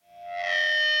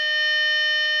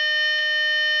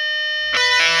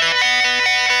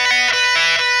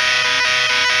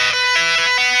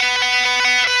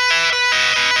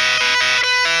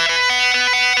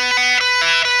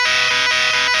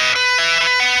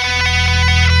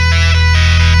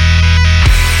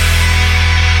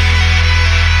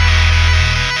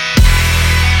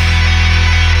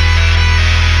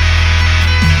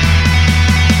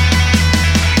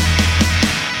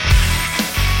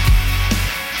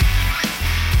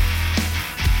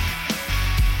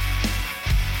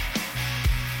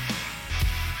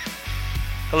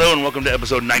Hello and welcome to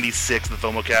episode 96 of the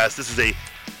FOMOcast. This is a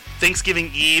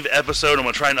Thanksgiving Eve episode. I'm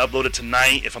going to try and upload it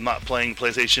tonight if I'm not playing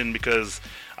PlayStation because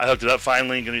I hooked it up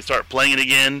finally. I'm going to start playing it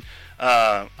again.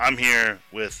 I'm here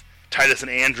with Titus and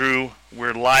Andrew.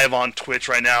 We're live on Twitch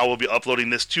right now. We'll be uploading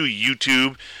this to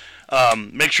YouTube.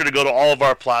 Make sure to go to all of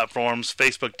our platforms,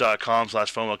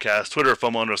 facebook.com/FOMOcast, Twitter,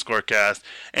 FOMO_cast,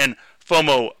 and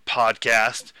FOMO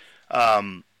Podcast.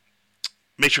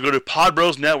 Make sure to go to Pod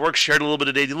Bros Network, shared a little bit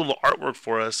today, did a little artwork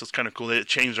for us. It's kind of cool. They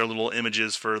changed our little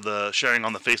images for the sharing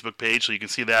on the Facebook page, so you can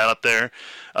see that up there.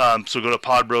 So go to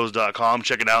podbros.com,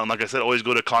 check it out. And like I said, always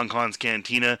go to ConCon's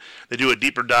Cantina. They do a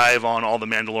deeper dive on all the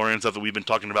Mandalorian stuff that we've been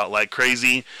talking about like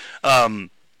crazy.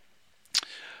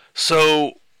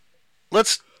 So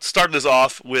let's start this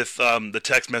off with the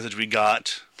text message we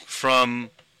got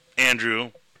from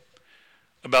Andrew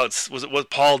about, was it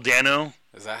Paul Dano?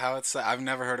 Is that how it's? I've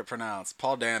never heard it pronounced.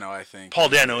 Paul Dano, I think. Paul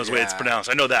Dano is the way it's pronounced.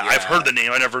 I know that. Yeah. I've heard the name.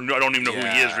 I don't even know who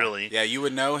he is really. Yeah, you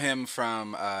would know him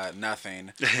from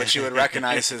nothing, but you would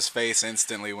recognize his face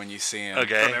instantly when you see him.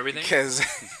 Okay. From everything? Because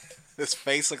his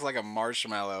face looks like a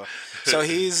marshmallow. So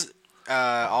he's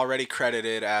already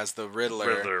credited as the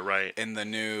Riddler, right? In the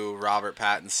new Robert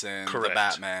Pattinson, Correct. The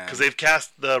Batman. Because they've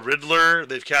cast the Riddler.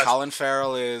 They've cast Colin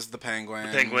Farrell is the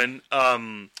Penguin.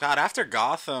 God, after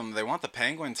Gotham, they want the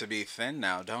Penguin to be thin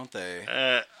now, don't they?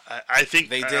 I think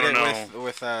They I did don't it know.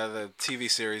 with the TV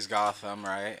series Gotham,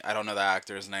 right? I don't know the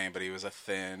actor's name, but he was a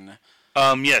thin.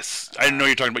 Yes, I know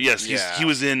you're talking about. Yes, Yeah. he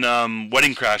was in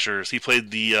Wedding Crashers. He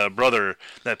played the brother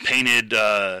that painted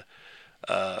a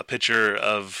picture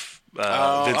of Vince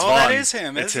Vaughn. That is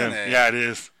him, It's isn't him. it? Yeah, it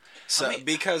is. So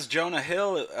because Jonah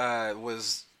Hill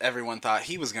everyone thought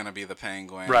he was gonna be the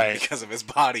Penguin, Right. Because of his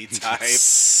body type.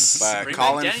 But Bring back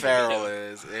Colin Danny Farrell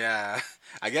DeVito. is, yeah.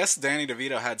 I guess Danny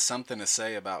DeVito had something to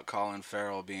say about Colin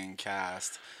Farrell being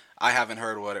cast. I haven't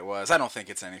heard what it was. I don't think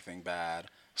it's anything bad.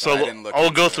 So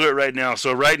I'll go through it right now.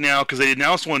 So right now, because they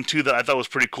announced one too that I thought was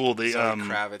pretty cool. They Zoe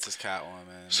Kravitz is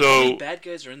Catwoman. How so many bad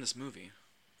guys are in this movie?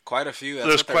 Quite a few. That's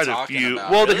there's what they're quite a talking few.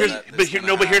 about. Well, Really? here's the Is it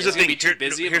gonna thing. be too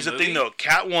busy of a Here's the thing, movie? though.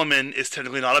 Catwoman is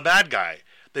technically not a bad guy.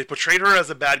 They portrayed her as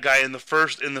a bad guy in the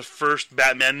first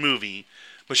Batman movie,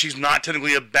 but she's not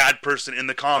technically a bad person in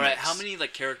the All comics. right, how many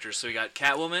characters? So we got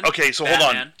Catwoman. Okay, so Batman.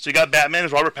 hold on. So you got Batman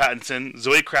as Robert Pattinson.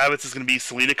 Zoe Kravitz is going to be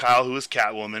Selena Kyle, who is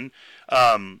Catwoman.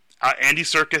 Andy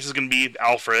Serkis is going to be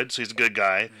Alfred, so he's a good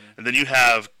guy. And then you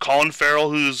have Colin Farrell,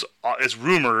 who's is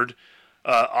rumored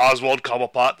Oswald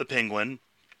Cobblepot, the Penguin.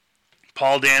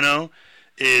 Paul Dano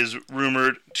is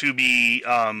rumored to be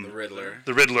The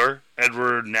Riddler.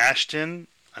 Edward Nashton.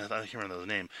 I can't remember his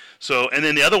name. So, and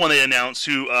then the other one they announced,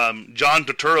 who John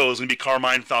Turturro is going to be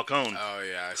Carmine Falcone. Oh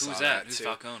yeah, I saw Who's that Who's too.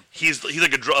 Falcone? He's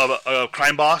like a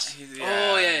crime boss.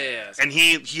 Oh yeah. And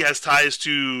he has ties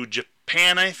to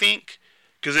Japan, I think,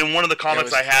 because in one of the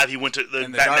comics I have, he went to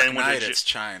In the Batman Dark went Knight, to it's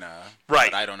China, Right.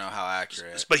 But I don't know how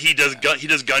accurate. but he does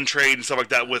gun trade and stuff like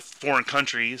that with foreign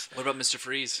countries. What about Mr.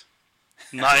 Freeze?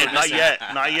 Not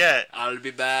yet. I'll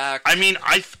be back. I mean,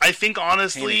 I think He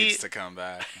honestly, needs to come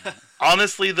back.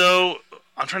 honestly though,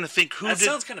 I'm trying to think who that did.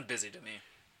 sounds kind of busy to me.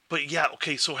 But yeah,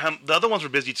 okay. So the other ones were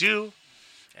busy too.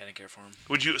 I didn't care for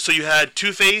him. So you had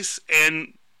Two-Face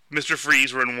and Mr.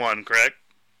 Freeze were in one, correct?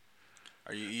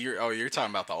 You're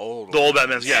talking about the old The one. old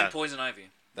Batman's, yeah. And Poison Ivy.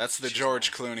 That's the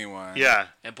George Clooney one. Yeah.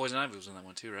 And Poison Ivy was in that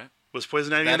one too, right? Was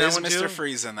Poison Ivy That in that is one Mr. too?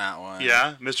 Freeze in that one.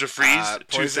 Yeah, Mr. Freeze,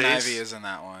 Poison Two-Face. Ivy is in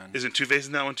that one. Isn't Two-Face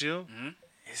in that one too?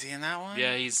 Is he in that one?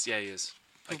 Yeah, he is.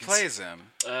 Who plays him?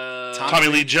 Tommy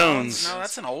Lee Jones. No,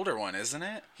 that's an older one, isn't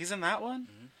it? He's in that one?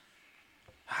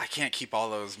 I can't keep all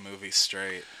those movies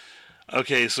straight.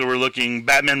 Okay, so we're looking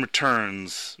Batman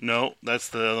Returns. No, that's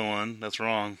the other one. That's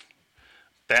wrong.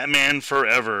 Batman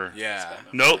Forever. Yeah.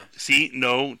 Nope. See,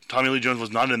 no. Tommy Lee Jones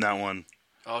was not in that one.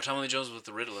 Oh, Tommy Lee Jones was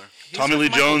the Riddler. He's Tommy with Lee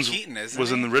Michael Jones Keaton, isn't was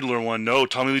he? in the Riddler one. No,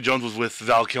 Tommy Lee Jones was with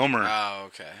Val Kilmer. Oh,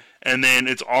 okay. And then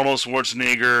it's Arnold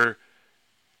Schwarzenegger.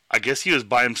 I guess he was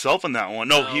by himself in that one.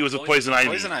 No, he was with Poison Ivy.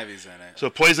 Poison Ivy's in it. So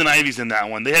Poison Ivy's in that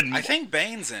one. They had. I think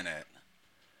Bane's in it.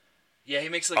 Yeah, he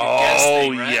makes like a guest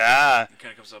thing, right? Yeah. He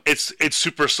kind of comes up. It's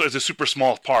a super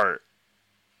small part.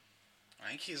 I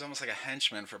think he's almost like a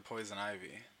henchman for Poison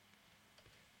Ivy.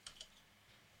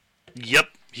 Yep,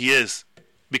 he is.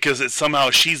 Because it's somehow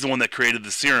she's the one that created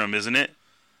the serum, isn't it?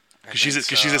 Because she's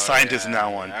a scientist in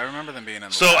that one. I remember them being in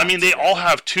the So, I mean, they all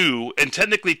have two, and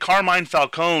technically Carmine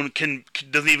Falcone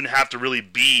doesn't even have to really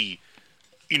be,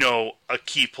 a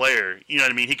key player. You know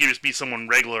what I mean? He can just be someone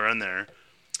regular in there.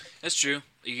 That's true.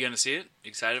 Are you gonna see it? You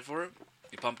excited for it?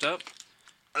 You pumped up?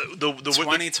 The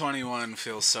 2021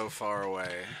 feels so far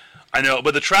away. I know,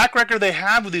 but the track record they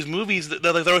have with these movies,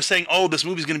 they're always saying, "Oh, this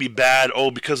movie's going to be bad.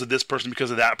 Oh, because of this person,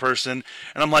 because of that person."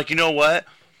 And I'm like, you know what?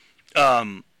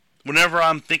 Whenever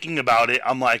I'm thinking about it,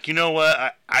 I'm like, you know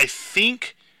what? I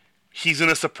think he's going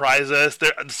to surprise us.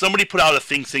 Somebody put out a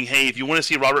thing saying, "Hey, if you want to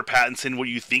see Robert Pattinson, what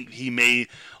you think he may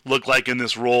look like in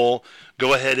this role,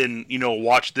 go ahead and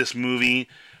watch this movie."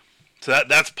 So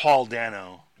that's Paul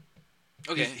Dano.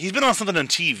 Okay. He's been on something on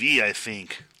TV, I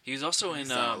think. He was also in.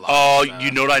 Oh, you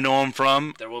know what I know him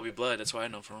from? There Will Be Blood. That's why I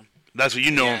know from him. That's what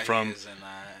you know him from. He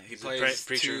He's a plays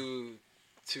preacher.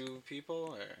 two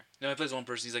people, or No, he plays one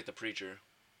person. He's like the preacher.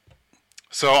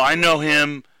 So I know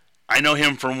him. I know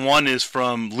him from one is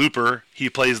from Looper. He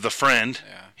plays the friend.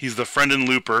 Yeah. He's the friend in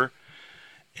Looper.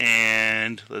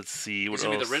 And let's see what He's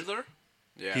else. gonna be the Riddler.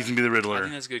 yeah. He's gonna be the I Riddler.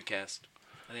 think that's a good cast.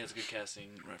 I think that's a good casting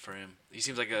right for him. He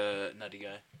seems like a nutty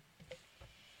guy.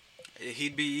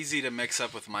 He'd be easy to mix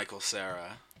up with Michael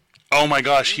Cera. Oh my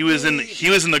gosh, he was in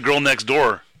The Girl Next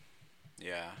Door.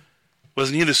 Yeah.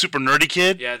 Wasn't he the super nerdy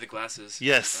kid? Yeah, the glasses.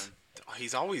 Yes. He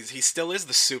still is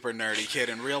the super nerdy kid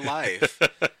in real life.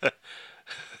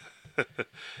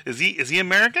 Is he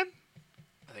American?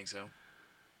 I think so.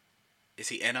 Is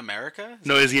he in America?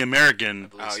 No, is he American?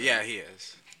 Believe Oh so. yeah, he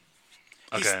is.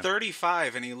 He's Okay.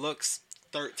 35 and he looks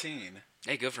 13.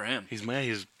 Hey, good for him. He's my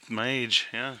age.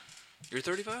 Yeah. You're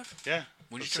 35? Yeah.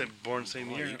 When did Let's you say born same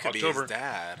Well, year. you could October. be his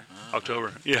dad.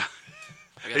 October. Yeah.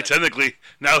 I got Hey, that. technically,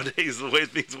 nowadays, the way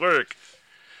things work.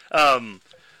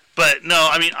 But no,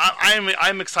 I mean,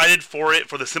 I'm excited for it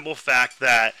for the simple fact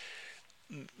that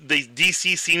the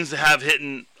DC seems to have hit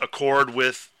a chord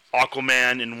with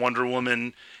Aquaman and Wonder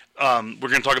Woman. We're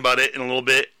going to talk about it in a little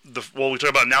bit. We talk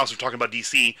about it now, so we're talking about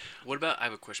DC. What about? I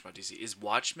have a question about DC. Is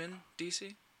Watchmen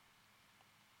DC?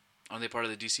 Are they part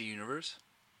of the DC universe?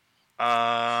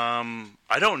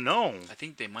 I don't know. I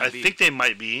think they I might be. think they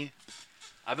might be.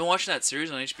 I've been watching that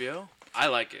series on HBO. I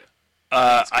like it.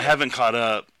 I haven't caught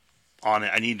up on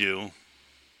it. I need to.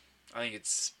 I think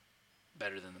it's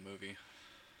better than the movie.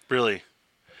 Really.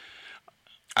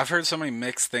 I've heard so many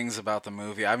mixed things about the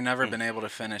movie. I've never been able to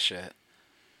finish it.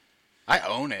 I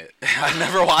own it. I've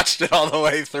never watched it all the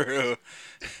way through.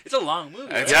 It's a long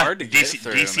movie. It's right? hard to get DC,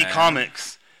 through, DC man.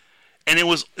 Comics. And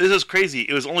this is crazy.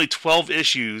 It was only 12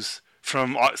 issues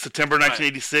from September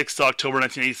 1986 to October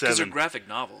Because they're 1987. graphic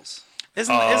novels.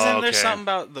 Isn't okay. there something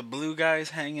about the blue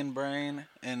guy's hanging brain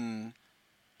in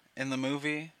the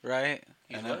movie, right?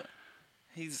 He's And what?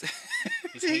 He's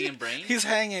He's hanging brain? He's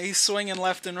hanging. He's swinging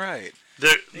left and right.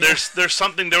 There's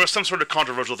something. There was some sort of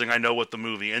controversial thing I know with the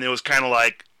movie, and it was kind of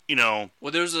like Well,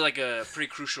 there was like a pretty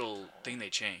crucial thing they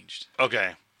changed.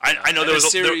 okay. I know And there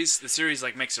was the series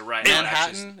like makes it right. Now,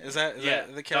 Manhattan is that Yeah,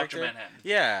 the character? Dr. Manhattan.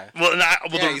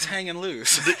 Yeah. He's hanging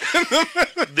loose.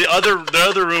 The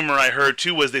other rumor I heard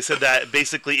too was they said that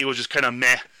basically it was just kind of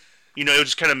meh. It was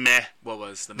just kind of meh. What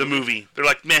was The movie. They're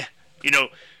like meh.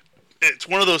 It's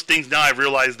one of those things now I've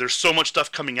realized there's so much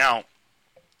stuff coming out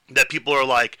that people are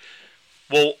like,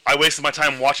 well, I wasted my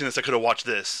time watching this. I could have watched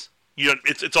this.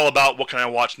 It's all about what can I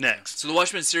watch next. So the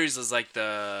Watchmen series is like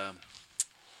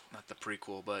not the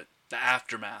prequel, but the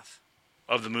aftermath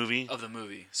Of the movie. of the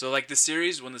movie. So like the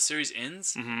series, when the series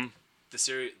ends, Mm-hmm.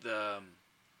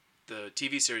 the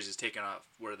TV series is taken off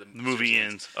where the movie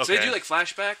series ends. So they Okay. do like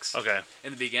flashbacks Okay.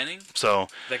 in the beginning So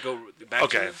that go back to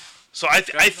okay. it. So I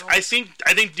Graphic think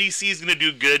DC is gonna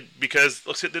do good because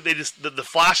look, the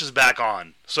Flash is back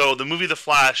on. So the movie The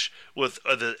Flash with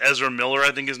the Ezra Miller,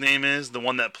 I think his name is, the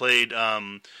one that played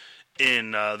in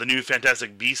the new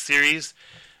Fantastic Beasts series.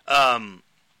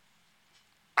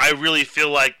 I really feel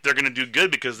like they're gonna do good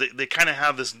because they kind of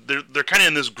have this. They're kind of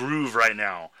in this groove right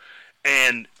now,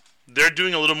 and they're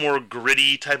doing a little more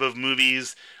gritty type of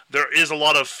movies. There is a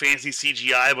lot of fancy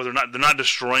CGI, but they're not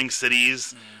destroying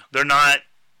cities. They're not.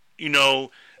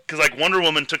 Because like Wonder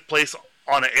Woman took place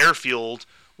on an airfield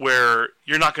where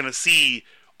you're not going to see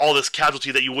all this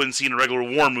casualty that you wouldn't see in a regular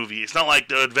war movie. It's not like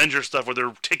the Avengers stuff where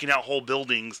they're taking out whole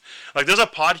buildings. Like there's a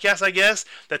podcast, I guess,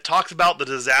 that talks about the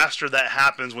disaster that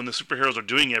happens when the superheroes are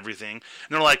doing everything. And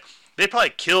they're like, they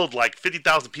probably killed like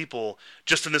 50,000 people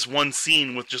just in this one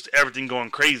scene with just everything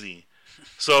going crazy.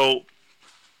 So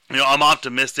I'm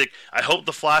optimistic. I hope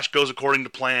the Flash goes according to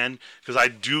plan because I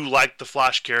do like the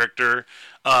Flash character.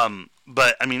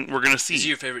 But I mean, we're gonna see. Is he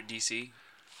your favorite DC?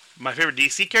 My favorite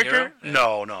DC character? Hero?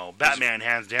 Yeah. No, Batman,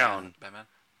 hands down. Batman.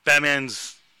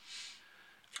 Batman's.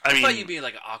 I I thought mean, you'd be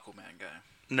like an Aquaman guy.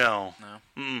 no.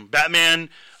 No. Batman.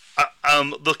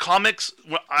 The comics.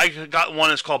 I got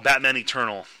one. It's called Batman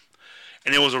Eternal,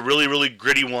 and it was a really, really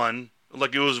gritty one.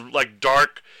 Like it was like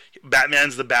dark.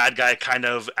 Batman's the bad guy kind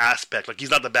of aspect. Like he's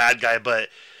not the bad guy, but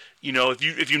you know,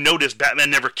 if you notice, Batman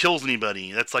never kills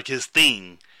anybody. That's like his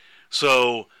thing.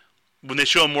 So when they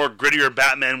show a more grittier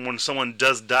Batman, when someone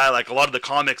does die, like a lot of the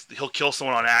comics, he'll kill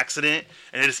someone on accident,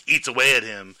 and it just eats away at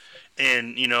him.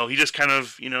 And, you know, he just kind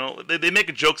of, you know, they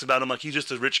make jokes about him like he's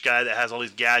just a rich guy that has all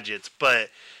these gadgets. But,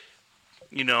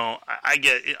 you know, I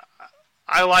get it.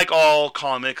 I like all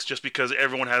comics just because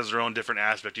everyone has their own different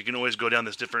aspect. You can always go down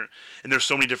this different, and there's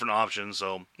so many different options.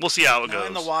 So we'll see how it goes.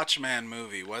 In the Watchmen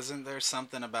movie, wasn't there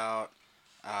something about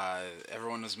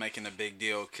everyone was making a big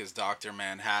deal because Dr.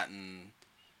 Manhattan,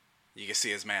 you can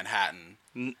see his Manhattan.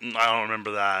 I don't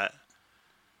remember that.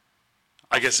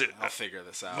 I'll figure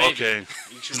this out. Maybe. Okay.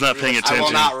 He's not paying attention. I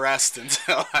will not rest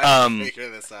until I figure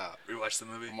this out. Rewatch the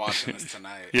movie. I'm watching this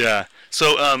tonight. Yeah.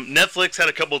 So Netflix had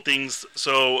a couple of things.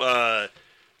 So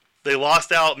they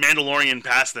lost out. Mandalorian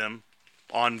passed them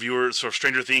on viewers. So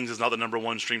Stranger Things is not the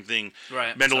 #1 stream thing.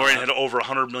 Right. Mandalorian had over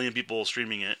 100 million people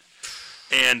streaming it.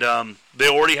 And they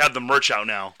already have the merch out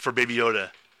now for Baby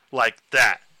Yoda. Like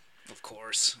that. Of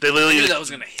course. They literally I knew that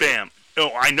was gonna hit. Bam.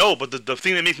 Oh, I know, but the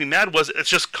thing that makes me mad was it's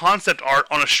just concept art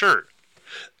on a shirt.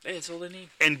 Hey, that's all they need.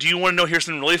 And do you want to know, here's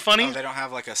something really funny? Oh, they don't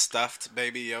have like a stuffed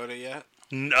Baby Yoda yet?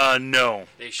 No.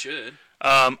 They should.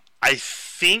 I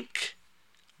think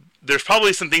there's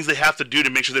probably some things they have to do to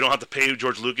make sure they don't have to pay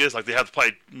George Lucas. Like they have to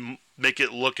probably make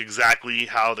it look exactly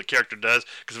how the character does.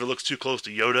 Because if it looks too close to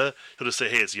Yoda, he'll just say,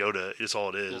 "Hey, it's Yoda. It's all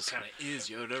it is." Well, it kind of is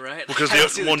Yoda, right? Because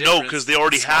Because they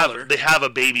already have a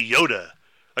baby Yoda.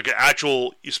 Like an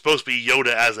actual, you're supposed to be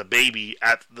Yoda as a baby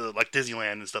at the like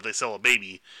Disneyland and stuff. They sell a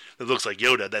baby that looks like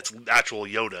Yoda. That's actual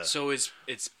Yoda. So it's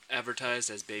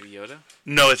advertised as Baby Yoda.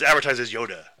 No, it's advertised as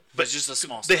Yoda. But it's just a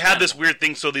small. They have this weird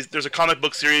thing. So there's a comic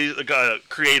book series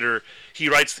creator. He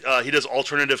writes. He does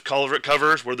alternative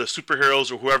covers where the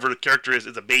superheroes or whoever the character is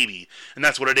a baby, and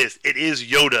that's what it is. It is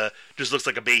Yoda, just looks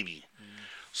like a baby.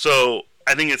 So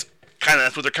I think it's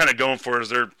that's what they're kind of going for. Is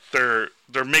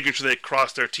they're making sure they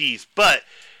cross their T's. But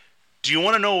do you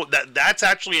want to know that that's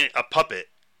actually a puppet,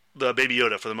 the Baby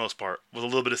Yoda for the most part, with a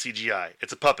little bit of CGI.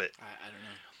 It's a puppet.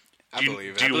 I don't know. I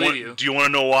believe it. Do you want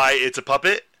to know why it's a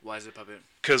puppet? Why is it a puppet?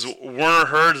 Because Werner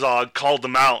Herzog called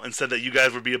them out and said that you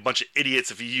guys would be a bunch of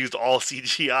idiots if you used all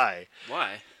CGI.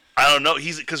 Why? I don't know.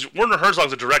 Because Werner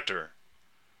Herzog's a director.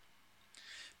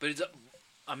 But it's,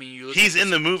 I mean, you look. He's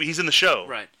in the movie. He's in the show.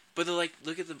 Right. But they're like,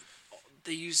 look at the.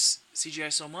 They use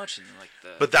CGI so much and like the.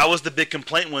 But that was the big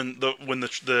complaint when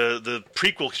the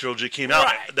prequel trilogy came out.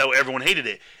 Right. That everyone hated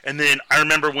it. And then I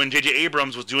remember when J.J.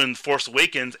 Abrams was doing Force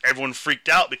Awakens, everyone freaked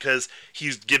out because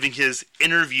he's giving his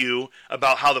interview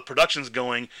about how the production's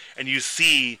going, and you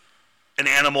see an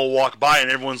animal walk by, and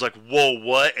everyone's like, "Whoa,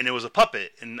 what?" And it was a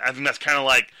puppet. And I think that's kind of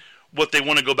like what they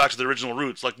want to go back to the original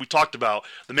roots. Like we talked about,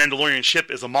 the Mandalorian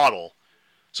ship is a model.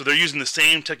 So they're using the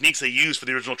same techniques they used for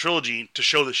the original trilogy to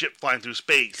show the ship flying through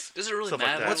space. Does it really Stuff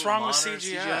matter? like that. What's wrong with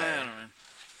CGI?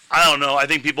 I don't know. I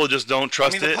think people just don't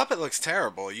trust the it. puppet looks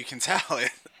terrible. You can tell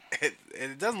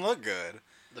it doesn't look good.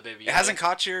 The Baby Yoda. It hasn't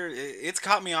caught it's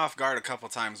caught me off guard a couple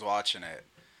times watching it.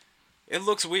 It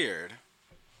looks weird.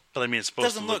 But I mean, it's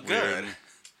supposed Doesn't to look good. weird.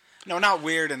 No, not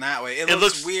weird in that way. It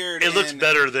looks weird. It looks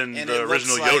better than the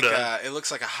original Yoda. It looks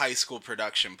like a high school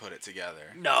production put it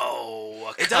together.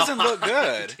 No, it doesn't look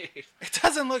good. It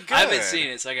doesn't look good. I haven't seen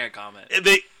it, so I can't comment.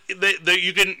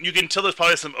 You can tell there's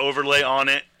probably some overlay on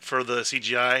it for the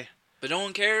CGI. But no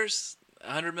one cares.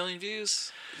 100 million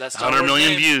views. That's 100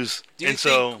 million views. Do you and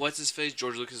think so what's his face?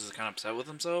 George Lucas is kind of upset with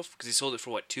himself because he sold it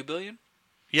for what, $2 billion?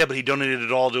 yeah, but he donated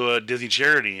it all to a Disney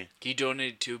charity. He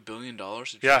donated $2 billion.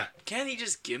 Yeah. Can't he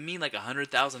just give me like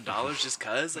 $100,000 just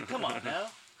cause? Like, come on now.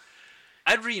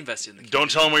 I'd reinvest in the community. Don't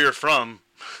tell him where you're from.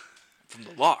 From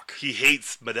the lock. He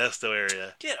hates Modesto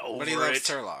area. Get over it. But he loves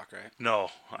Turlock, right? No,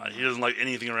 he doesn't like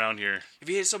anything around here. If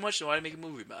he hates so much, then why make a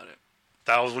movie about it?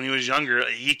 That was when he was younger.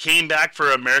 He came back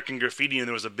for American Graffiti, and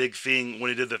there was a big thing when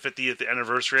he did the 50th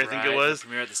anniversary. I think it was The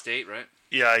premiere at the State, right?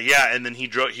 Yeah, and then he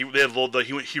drove. He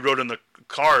rode in the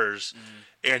cars,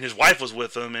 and his wife was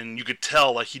with him, and you could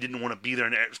tell like he didn't want to be there.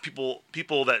 And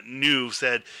people that knew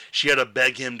said she had to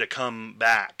beg him to come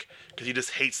back because he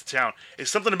just hates the town. It's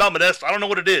something about Modesto. I don't know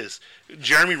what it is.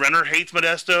 Jeremy Renner hates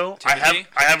Modesto. Timothy?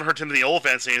 I haven't heard Timothy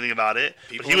Olyphant say anything about it.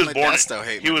 People but he was in born. Modesto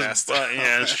hate he was, Modesto.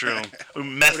 Yeah, that's true. What do you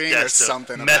mean there's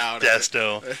something about it?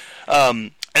 Modesto.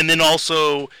 And then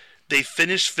also, they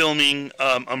finished filming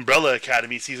Umbrella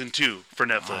Academy Season 2 for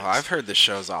Netflix. Oh, I've heard the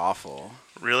show's awful.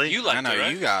 Really? You liked I know it,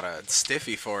 right? you got a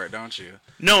stiffy for it, don't you?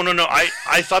 No.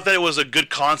 I thought that it was a good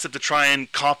concept to try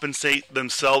and compensate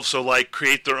themselves, so like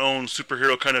create their own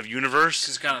superhero kind of universe.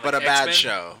 It's kind of But like a bad X-Men.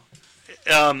 show.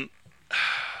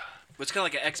 It's kind of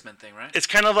like an X-Men thing, right? It's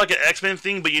kind of like an X-Men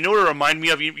thing, but you know what it reminded me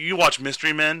of? You watch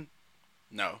Mystery Men?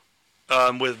 No.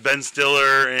 With Ben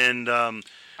Stiller and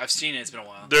I've seen it. It's been a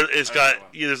while.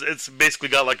 It's basically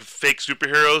got like fake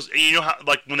superheroes, and you know how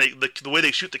like when the way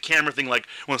they shoot the camera thing, like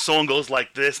when someone goes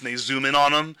like this and they zoom in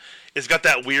on them, it's got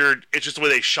that weird. It's just the way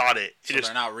they shot it. So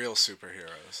they're not real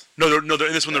superheroes. No, they're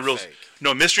in this one. They're real. Fake.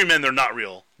 No, Mystery Men. They're not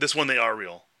real. This one they are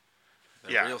real.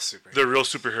 They're real superheroes. They're real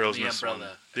superheroes in this one.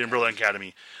 The Umbrella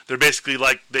Academy. They're basically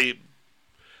like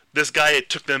this guy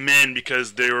took them in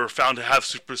because they were found to have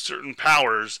certain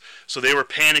powers, so they were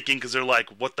panicking because they're like,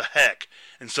 "What the heck?"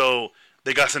 And so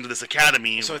they got sent to this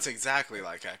academy. So it's exactly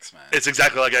like X-Men. It's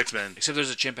exactly like X-Men, except there's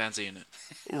a chimpanzee in it.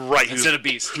 Right? Instead of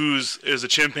Beast, is a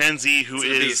chimpanzee who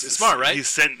is it's smart, right? He's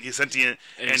sentient,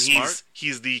 and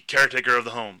he's the caretaker of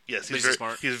the home. Yes, he's very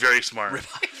smart. He's very smart.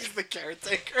 He's the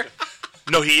caretaker.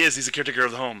 No, he is. He's the caretaker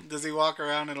of the home. Does he walk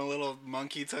around in a little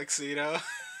monkey tuxedo?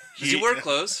 Does he wear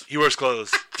clothes? He wears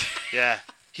clothes. Yeah.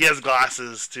 He has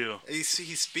glasses, too. He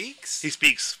speaks? He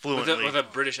speaks fluently. With a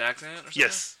British accent or something?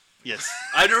 Yes. Yes.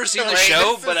 I've never seen the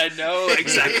show, but I know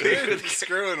exactly. He's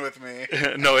screwing with me.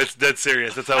 No, it's dead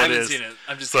serious. That's how it is. I haven't seen it.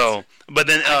 I'm just so. But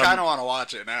then I kind of want to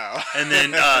watch it now. And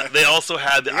then they also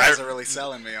had you guys are really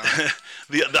selling me on it.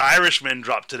 the Irishman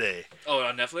dropped today. Oh,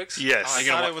 on Netflix? Yes. Oh, I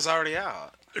thought it was already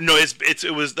out. No,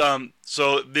 it was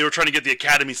so they were trying to get the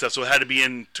Academy stuff, so it had to be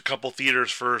in a couple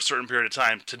theaters for a certain period of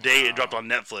time. Today it dropped on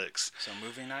Netflix. So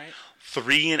movie night?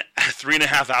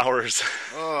 3.5 hours.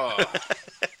 Oh.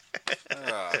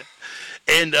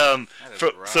 And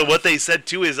so what they said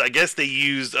too is I guess they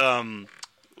used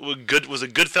was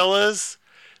it Goodfellas?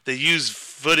 They used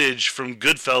footage from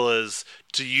Goodfellas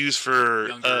to use for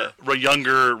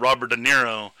younger Robert De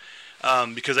Niro.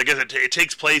 Because I guess it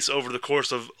takes place over the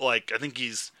course of, like, I think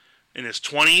he's in his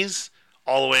 20s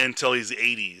all the way until he's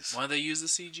 80s. Why do they use the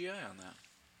CGI on that?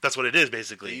 That's what it is,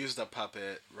 basically. They used a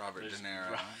puppet, Robert De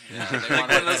Niro. Yeah, they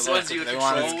wanted one of those ones you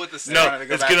control with the No,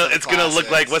 it's gonna look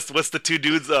like what's the two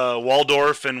dudes,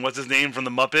 Waldorf and what's his name from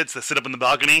the Muppets that sit up in the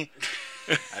balcony?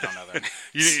 I don't know their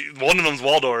names. One of them's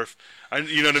Waldorf.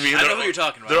 You know what I mean? I know who you're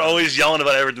talking about. They're always yelling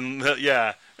about everything.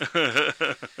 Yeah. I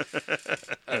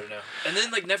don't know. And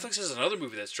then like Netflix has another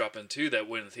movie that's dropping too that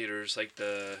went in the theaters. Like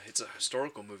it's a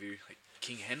historical movie, like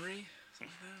King Henry.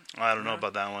 Something like that. I don't know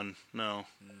about that one. No.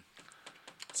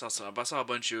 I saw a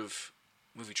bunch of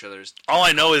movie trailers. All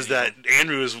I know is that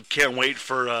Andrew can't wait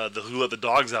for the Who Let the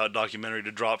Dogs Out documentary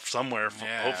to drop somewhere.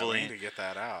 Hopefully, we need to get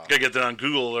that out. Gotta get that on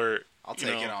Google or I'll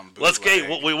take it on.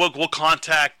 We'll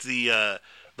contact the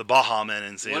Baja Men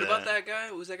and say What about that guy?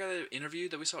 Who was that guy that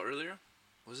interviewed that we saw earlier?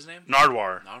 What was his name?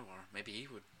 Nardwar. Maybe he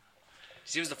would. He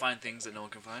seems to find things that no one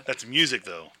can find. That's music,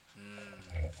 though.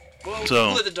 Well,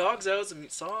 Who Let the Dogs Out is a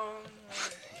song.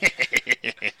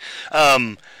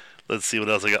 Let's see what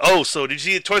else I got. Oh, so did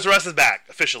you see Toys R Us is back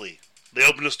officially? They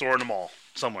opened a store in the mall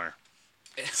somewhere.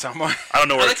 Somewhere. I don't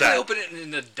know where it's at. They opened it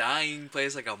in a dying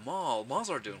place like a mall. Malls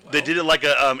aren't doing well. They did it like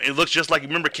a. It looks just like,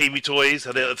 remember KB Toys?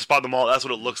 How they at the spot in the mall. That's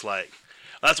what it looks like.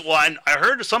 That's why I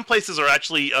heard some places are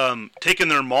actually taking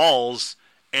their malls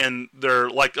and they're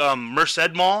like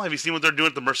Merced Mall. Have you seen what they're doing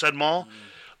at the Merced Mall?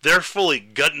 They're fully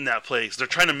gutting that place. They're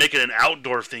trying to make it an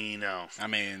outdoor thingy now. I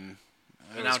mean,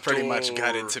 it was pretty much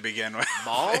gutted to begin with.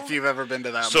 Mall? If you've ever been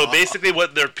to that so mall. Basically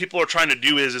what their people are trying to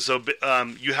do is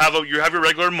you have your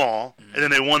regular mall, and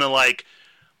then they want to like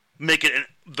make it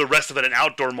the rest of it an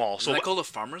outdoor mall. Is that called a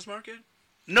farmer's market?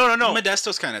 No.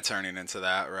 Modesto's kind of turning into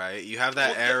that, right? You have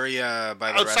that area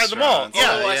by the outside the mall.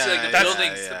 Yeah, I see. Like the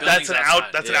buildings.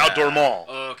 That's an outdoor mall.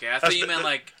 Oh, okay. I thought you meant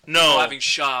like having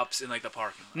shops in like the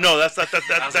parking lot. No, that's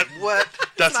what?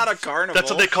 That's not a carnival. That's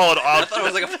what they call it. I thought it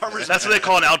was like a farmer's. That's what they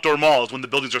call an outdoor mall, is when the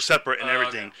buildings are separate and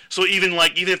everything. Okay. So even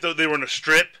if they were in a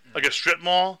strip, like a strip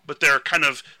mall, but they're kind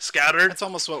of scattered. That's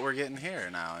almost what we're getting here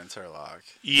now in Turlock.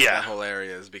 Yeah, that whole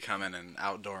area is becoming an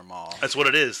outdoor mall. That's what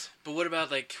it is. But what about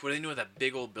what are they doing with that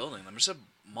big old building? I mean,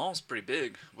 mall's pretty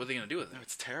big. What are they gonna do with it? No,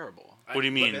 it's terrible. What do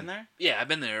you mean? Have you been there? Yeah, I've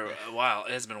been there a while.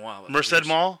 It has been a while. Merced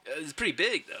Mall? It's pretty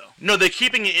big though. No, they're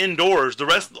keeping it indoors. The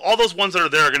rest, all those ones that are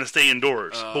there are gonna stay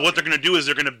indoors. But what they're gonna do is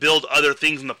they're gonna build other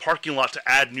things in the parking lot to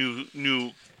add new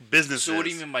businesses. So what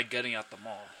do you mean by gutting out the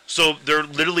mall? So they're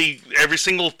literally, every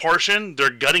single portion, they're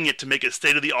gutting it to make it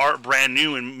state-of-the-art, brand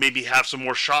new, and maybe have some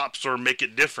more shops or make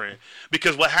it different.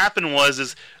 Because what happens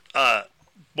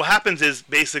is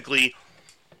basically,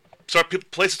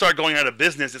 places start going out of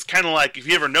business. It's kind of like, if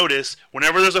you ever notice,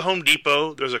 whenever there's a Home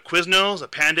Depot, there's a Quiznos, a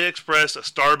Panda Express, a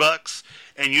Starbucks,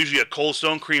 and usually a Cold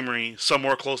Stone Creamery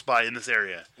somewhere close by in this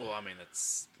area. Well, I mean,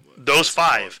 that's... Those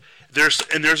five.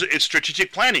 It's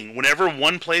strategic planning. Whenever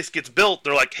one place gets built,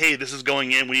 they're like, hey, this is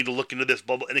going in. We need to look into this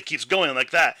bubble. And it keeps going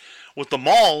like that. With the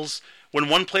malls, when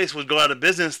one place would go out of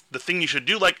business, the thing you should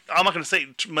do, like, I'm not going to say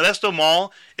Modesto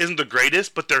Mall isn't the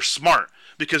greatest, but they're smart.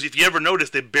 Because if you ever notice,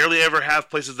 they barely ever have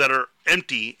places that are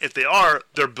empty. If they are,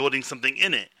 they're building something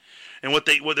in it. And what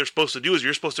they're supposed to do is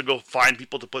you're supposed to go find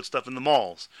people to put stuff in the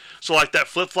malls. So like that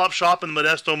flip-flop shop in the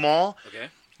Modesto Mall,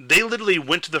 they literally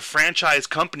went to the franchise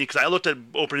company because I looked at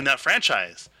opening that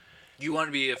franchise. You want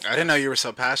to be? I didn't know you were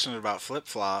so passionate about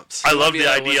flip-flops. I love the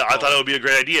idea. I thought it would be a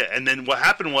great idea. And then what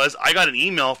happened was I got an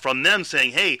email from them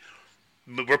saying, hey,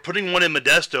 we're putting one in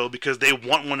Modesto because they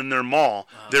want one in their mall.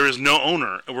 There is no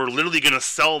owner. And we're literally going to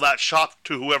sell that shop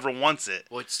to whoever wants it.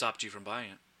 What stopped you from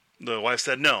buying it? The wife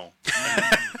said no.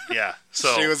 Yeah.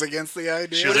 So she was against the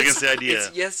idea? She was against the idea.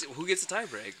 Yes. Who gets the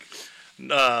tiebreak?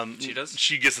 She does?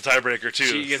 She gets the tiebreaker,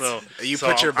 too. You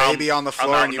put your baby on the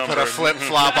floor and you put a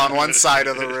flip-flop on one side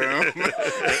of the room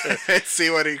and see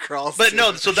what he crawls But to.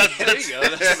 no, so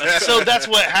that's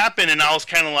what happened, and I was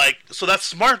kind of like, so that's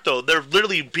smart, though. They're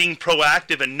literally being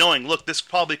proactive and knowing, look, this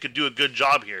probably could do a good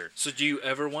job here. So do you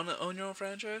ever want to own your own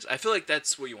franchise? I feel like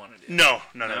that's what you want to do. No.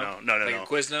 Like a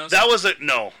Quiznos? That was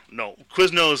no.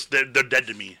 Quiznos, they're dead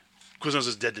to me. Quiznos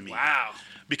is dead to me. Wow.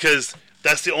 Because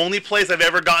that's the only place I've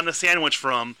ever gotten a sandwich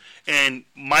from, and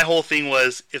my whole thing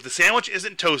was, if the sandwich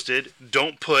isn't toasted,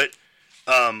 don't put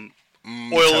oil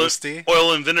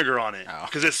and vinegar on it,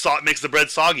 because it makes the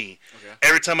bread soggy. Okay.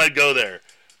 Every time I'd go there,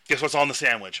 guess what's on the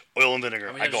sandwich? Oil and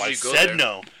vinegar. I said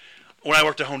no. When I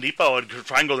worked at Home Depot, I'd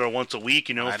try and go there once a week,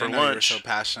 for lunch. You were so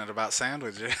passionate about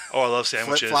sandwiches. Oh, I love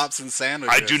sandwiches. Flip-flops and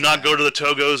sandwiches. I do not go to the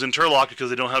Togo's in Turlock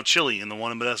because they don't have chili, and the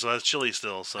one in Modesto has chili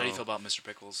still. So. How do you feel about Mr.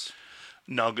 Pickles?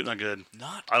 No, not good.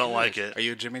 I don't like it. Are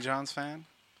you a Jimmy John's fan?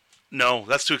 No,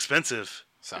 that's too expensive.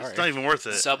 Sorry. It's not even worth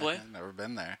it. Subway? I've never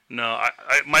been there. No,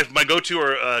 my go-to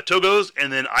are Togo's,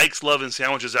 and then Ike's Love and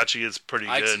Sandwiches actually is pretty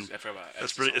good. I forgot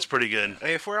about It's pretty good.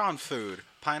 Hey, if we're on food,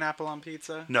 pineapple on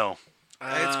pizza? No.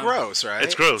 It's gross, right?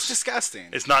 It's gross. It's disgusting.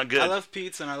 It's not good. I love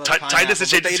pizza and I love pineapple,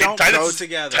 Titus but they don't go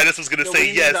together. Titus was going to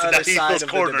say yes, and now he feels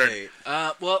cornered.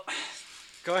 Well,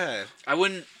 go ahead. I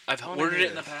wouldn't. I've ordered it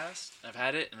in the past. I've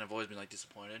had it, and I've always been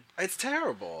disappointed. It's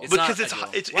terrible.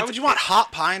 Why would you want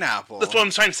hot pineapple? That's what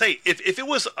I'm trying to say. If it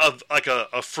was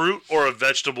a fruit or a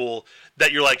vegetable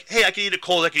that you're like, hey, I can eat it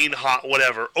cold, I can eat it hot,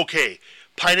 whatever. Okay,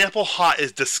 pineapple hot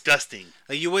is disgusting.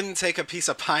 You wouldn't take a piece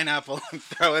of pineapple and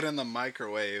throw it in the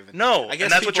microwave. No, I guess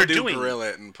and that's what you're doing. Grill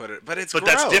it and put it, but gross.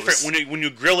 That's different. When you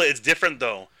grill it, it's different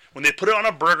though. When they put it on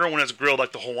a burger, when it's grilled,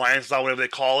 like the Hawaiian style, whatever they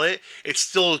call it, it's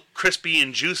still crispy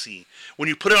and juicy. When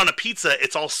you put it on a pizza,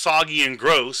 it's all soggy and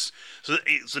gross. So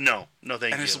no, thank you.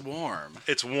 And it's warm.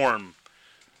 It's warm.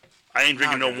 I ain't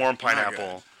drinking no warm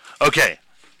pineapple. Okay,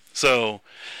 so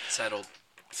settled.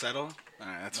 All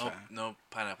right, that's fine. No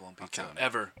pineapple on pizza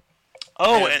ever.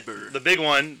 Oh, and the big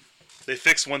one, they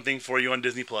fixed one thing for you on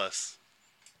Disney Plus.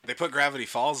 They put Gravity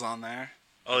Falls on there.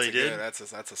 Oh, they did? That's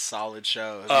a solid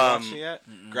show. Have you watched it yet?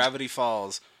 Mm-mm. Gravity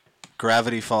Falls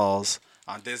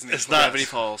on Disney. It's Plus. not Gravity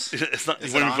Falls. It's not.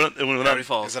 Is it on? Gravity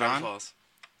Falls. Is it on? Falls.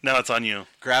 Now it's on you.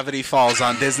 Gravity Falls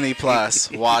on Disney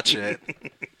Plus. Watch it.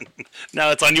 Now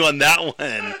it's on you on that one.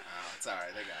 Oh, it's all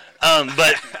right. They got it.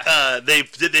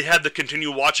 But they had the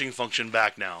continue watching function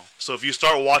back now. So if you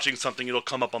start watching something, it'll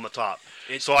come up on the top.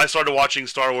 So I started watching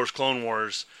Star Wars Clone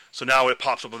Wars. So now it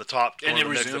pops up on the top. And it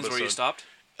resumes where you stopped?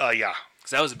 Yeah.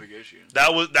 Because that was a big issue.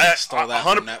 That stole that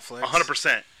 100, from Netflix?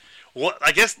 100%. Well,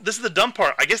 I guess this is the dumb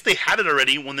part. I guess they had it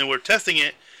already when they were testing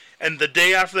it, and the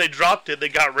day after they dropped it, they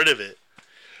got rid of it.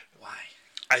 Why?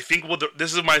 I think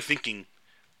this is my thinking.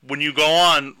 When you go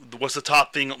on, what's the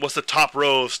top thing? What's the top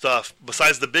row of stuff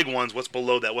besides the big ones? What's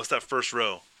below that? What's that first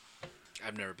row?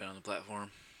 I've never been on the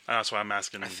platform. That's why I'm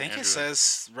asking. I think Andrew. It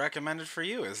says recommended for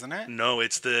you, isn't it? No,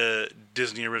 it's the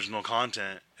Disney original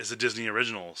content. It's the Disney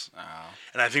originals. Oh.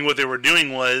 And I think what they were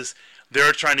doing was they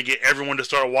were trying to get everyone to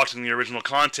start watching the original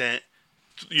content,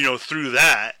 through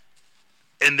that.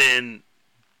 And then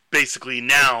basically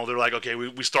now they're like, okay,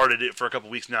 we started it for a couple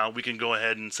weeks now. We can go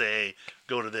ahead and say, hey,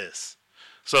 go to this.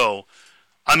 So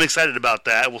I'm excited about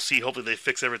that. We'll see. Hopefully they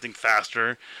fix everything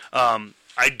faster.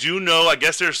 I do know, I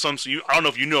guess there's I don't know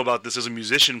if you know about this, there's a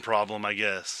musician problem, I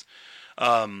guess.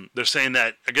 They're saying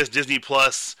that, I guess Disney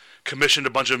Plus commissioned a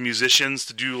bunch of musicians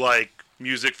to do,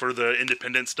 music for the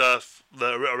independent stuff,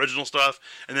 the original stuff,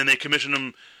 and then they commissioned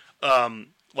them,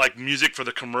 music for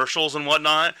the commercials and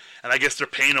whatnot, and I guess they're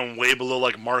paying them way below,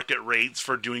 market rates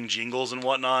for doing jingles and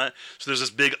whatnot. So there's this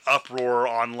big uproar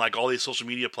on, all these social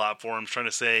media platforms trying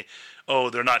to say, oh,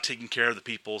 they're not taking care of the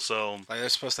people, so... they're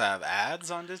supposed to have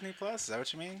ads on Disney Plus? Is that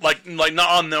what you mean? Not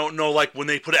on, when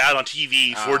they put an ad on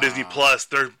TV for Disney Plus,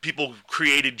 people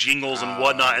created jingles and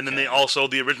whatnot, and then they also,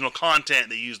 the original content,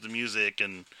 they used the music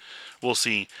and we'll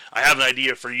see. I have an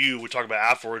idea for you. We talk about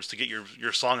afterwards to get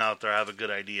your song out there. I have a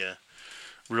good idea,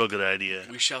 real good idea.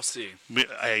 We shall see.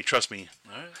 Hey, trust me.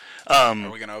 All right.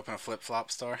 Are we gonna open a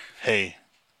flip-flop store Hey,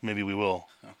 maybe we will.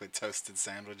 with toasted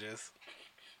sandwiches?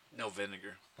 No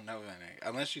vinegar. No vinegar,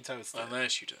 unless you toast it.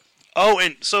 Unless you do. Oh,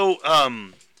 and so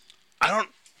I don't.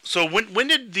 So when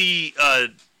did the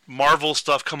Marvel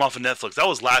stuff come off of Netflix? That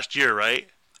was last year, right?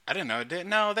 I didn't know it did.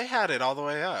 No, they had it all the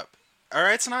way up. All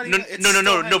right, it's not No, even. It's no.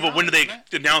 still hanging But when on, did isn't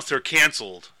they it? announce they're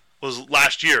canceled? Was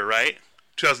last year, right?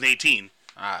 2018.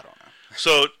 I don't know.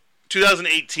 So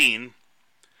 2018.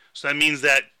 So that means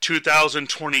that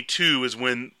 2022 is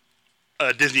when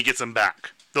Disney gets them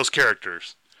back. Those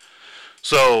characters.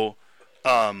 So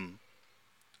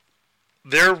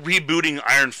they're rebooting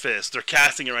Iron Fist. They're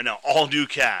casting it right now. All new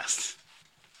cast.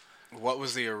 What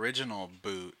was the original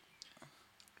boot?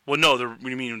 Well, no. What do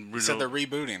you mean? You said they're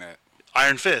rebooting it.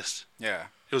 Iron Fist. Yeah.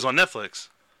 It was on Netflix.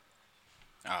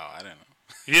 Oh, I didn't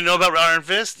know. You didn't know about Iron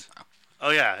Fist?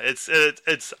 Oh yeah, it's.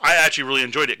 I actually really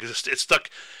enjoyed it because it stuck.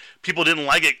 People didn't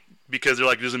like it because they're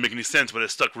like it doesn't make any sense, but it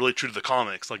stuck really true to the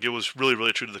comics. Like it was really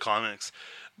really true to the comics.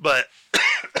 But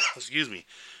excuse me,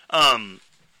 I'm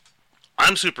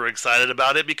super excited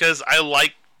about it because I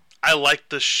like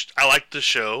the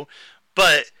show,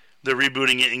 but they're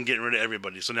rebooting it and getting rid of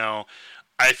everybody. So now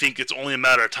I think it's only a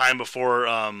matter of time before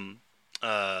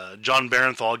John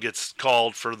Barenthal gets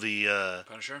called for the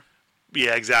Punisher?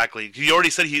 Yeah, exactly. He already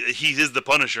said he is the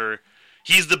Punisher.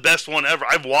 He's the best one ever.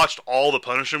 I've watched all the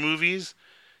Punisher movies.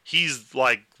 He's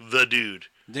like the dude.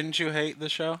 Didn't you hate the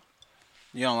show?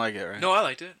 You don't like it, right? No, I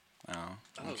liked it. Oh, I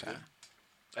thought it was okay. good.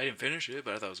 I didn't finish it,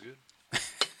 but I thought it was good.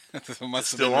 It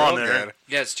must have Still been on real there. good.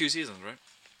 Yeah, it's 2 seasons, right?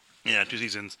 Yeah, 2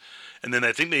 seasons. And then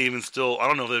I think they even still, I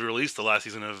don't know if they released the last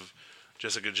season of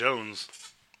Jessica Jones.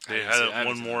 They I haven't had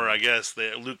one seen more, that. I guess. They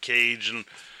had Luke Cage and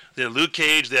they had Luke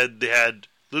Cage. They had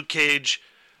Luke Cage,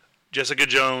 Jessica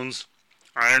Jones,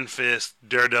 Iron Fist,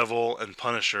 Daredevil, and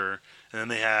Punisher. And then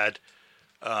they had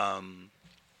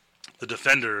the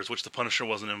Defenders, which the Punisher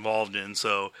wasn't involved in.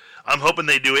 So I'm hoping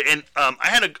they do it. And I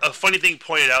had a funny thing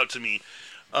pointed out to me.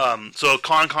 So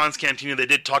Con's Cantina, they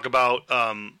did talk about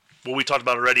what we talked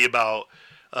about already about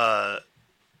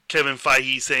Kevin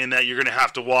Feige saying that you're going to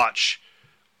have to watch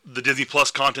the Disney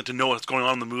Plus content to know what's going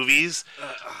on in the movies.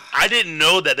 I didn't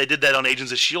know that they did that on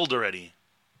Agents of S.H.I.E.L.D. already.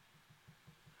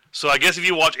 So I guess if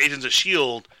you watch Agents of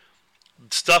S.H.I.E.L.D.,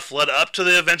 stuff led up to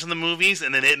the events in the movies,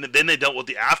 and then they dealt with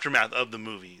the aftermath of the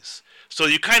movies. So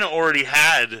you kind of already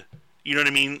had, you know what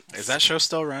I mean? Is that show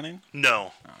still running?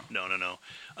 No. No.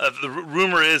 The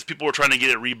rumor is people were trying to get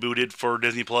it rebooted for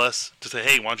Disney Plus to say,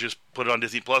 hey, why don't you just put it on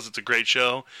Disney Plus? It's a great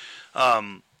show.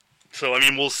 So, I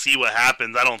mean, we'll see what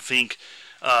happens. I don't think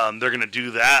they're going to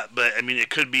do that, but, I mean, it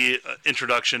could be an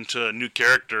introduction to a new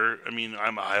character. I mean,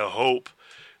 I hope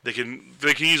they can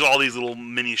use all these little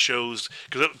mini shows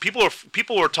because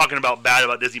people were talking about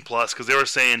Disney Plus because they were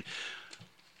saying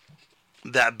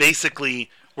that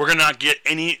basically we're going to not get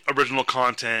any original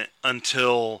content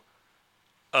until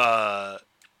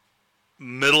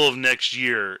middle of next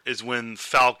year is when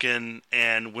Falcon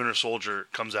and Winter Soldier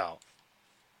comes out.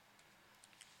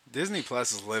 Disney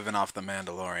Plus is living off The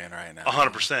Mandalorian right now.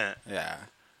 100%. Yeah.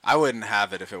 I wouldn't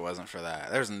have it if it wasn't for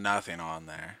that. There's nothing on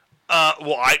there.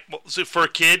 So for a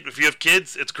kid, if you have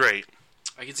kids, it's great.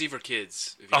 I can see for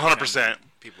kids. 100%.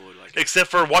 People would like it. Except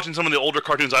for watching some of the older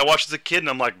cartoons I watched as a kid, and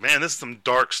I'm like, man, this is some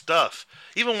dark stuff.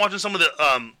 Even watching some of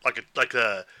the like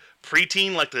a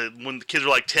preteen, when the kids are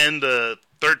like 10 to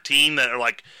 13 that are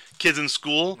like kids in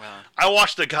school. Wow. I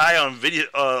watched a guy on video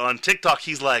on TikTok.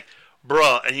 He's like,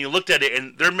 bruh, and he looked at it,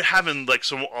 and they're having like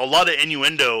a lot of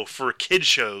innuendo for kid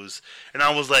shows, and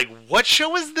I was like, what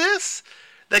show is this?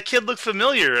 That kid looked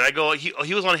familiar. And I go,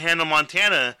 he was on Hannah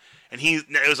Montana, and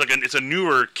it's a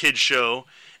newer kid show,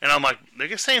 and I'm like, they're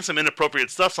just saying some inappropriate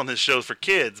stuff on this show for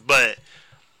kids, but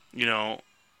you know,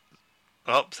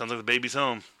 sounds like the baby's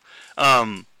home.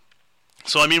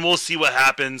 So I mean, we'll see what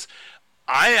happens.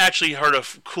 I actually heard a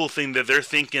cool thing that they're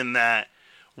thinking that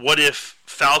what if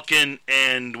Falcon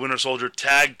and Winter Soldier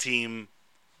tag team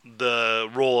the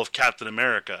role of Captain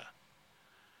America?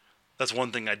 That's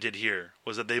one thing I did hear,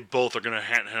 was that they both are going to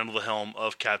handle the helm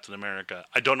of Captain America.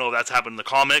 I don't know if that's happened in the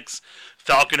comics.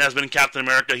 Falcon has been Captain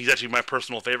America. He's actually my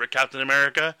personal favorite Captain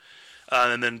America.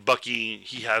 And then Bucky,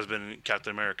 he has been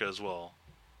Captain America as well.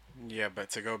 Yeah,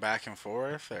 but to go back and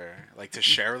forth, or like to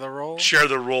share the role? Share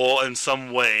the role in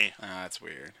some way. That's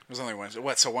weird. There's only one.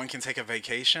 What, so one can take a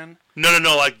vacation? No,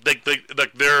 like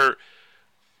they're...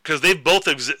 Because they've both...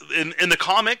 in the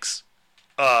comics...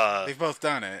 They've both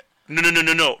done it.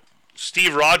 No.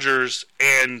 Steve Rogers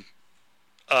and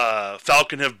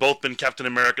Falcon have both been Captain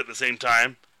America at the same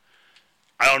time.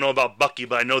 I don't know about Bucky,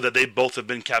 but I know that they both have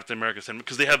been Captain America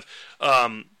because they have.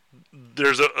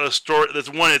 There's a story. There's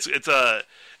one.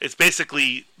 It's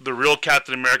basically the real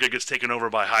Captain America gets taken over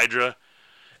by Hydra,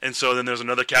 and so then there's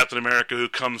another Captain America who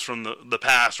comes from the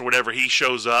past or whatever. He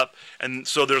shows up, and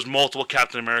so there's multiple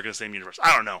Captain America in the same universe.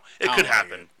 I don't know. It could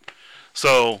happen.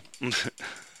 So,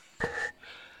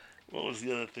 what was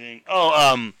the other thing?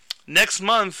 Oh, next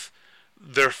month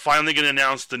they're finally going to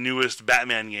announce the newest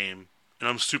Batman game, and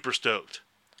I'm super stoked.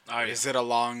 Oh, yeah. Is it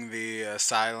along the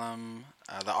Asylum,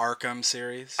 the Arkham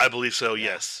series? I believe so,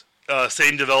 yes.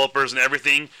 Same developers and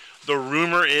everything. The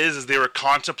rumor is they were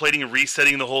contemplating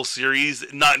resetting the whole series,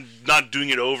 not doing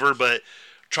it over, but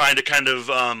trying to kind of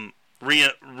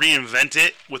reinvent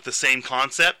it with the same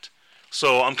concept.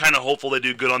 So I'm kind of hopeful they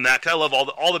do good on that. 'Cause I love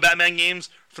all the Batman games.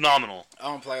 Phenomenal. I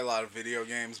don't play a lot of video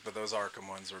games, but those Arkham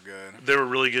ones were good. They were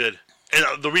really good.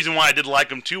 And the reason why I did like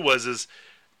them too was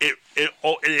it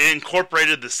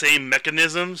incorporated the same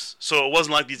mechanisms. So it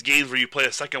wasn't like these games where you play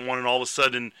a second one and all of a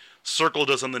sudden Circle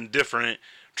does something different,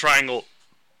 Triangle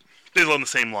is on the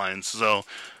same lines. So,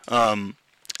 and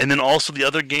then also the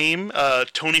other game,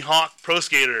 Tony Hawk Pro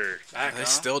Skater. Are they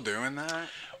still doing that?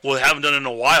 Well, they haven't done it in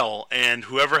a while, and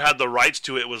whoever had the rights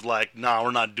to it was like, nah, we're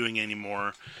not doing it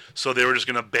anymore. So they were just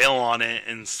going to bail on it,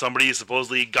 and somebody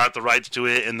supposedly got the rights to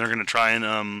it, and they're going to try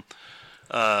and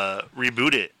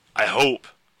reboot it. I hope.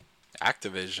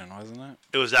 Activision, wasn't it?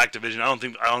 It was Activision. I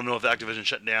don't know if Activision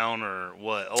shut down or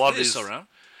what. A lot of these still around.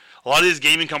 A lot of these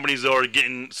gaming companies though are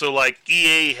getting so like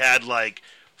EA had like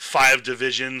 5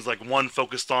 divisions, like one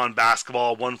focused on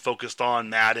basketball, one focused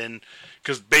on Madden,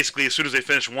 because basically as soon as they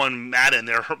finish one Madden,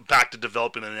 they're back to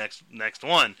developing the next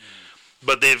one.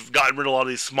 But they've gotten rid of a lot of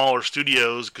these smaller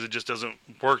studios because it just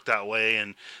doesn't work that way.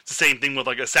 And it's the same thing with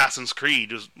like Assassin's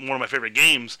Creed. It was one of my favorite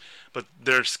games, but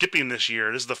they're skipping this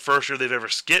year. This is the first year they've ever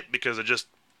skipped because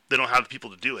they don't have the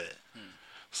people to do it.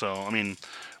 So I mean,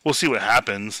 we'll see what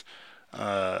happens.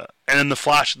 And then the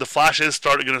Flash is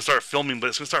going to start filming, but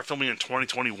it's going to start filming in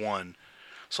 2021.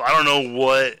 So I don't know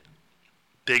what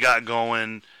they got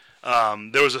going.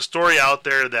 There was a story out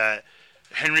there that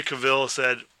Henry Cavill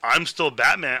said, I'm still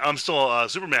Batman. I'm still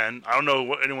Superman. I don't know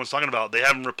what anyone's talking about. They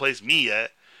haven't replaced me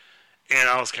yet. And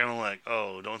I was kind of like,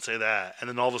 oh, don't say that. And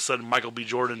then all of a sudden, Michael B.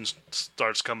 Jordan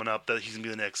starts coming up that he's going to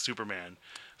be the next Superman.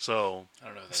 So, I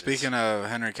don't know. Speaking of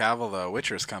Henry Cavill, though,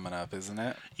 Witcher's coming up, isn't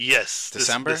it? Yes.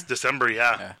 December? This December,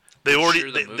 yeah. Yeah. They already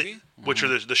Witcher, the movie? Witcher,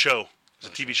 the show. It's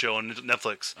a TV show on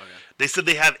Netflix. Okay. They said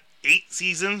they have 8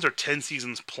 seasons or 10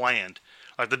 seasons planned.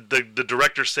 Like the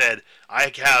director said,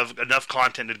 I have enough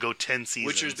content to go 10 seasons.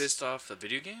 Witcher's based off the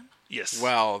video game? Yes.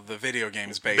 Well, the video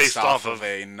game's based off of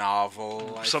a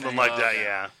novel, something I think. like that, Okay.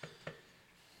 yeah.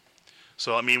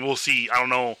 So I mean, we'll see. I don't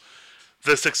know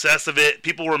the success of it.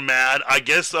 People were mad. I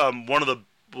guess one of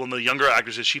the younger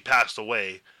actresses, she passed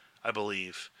away, I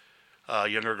believe.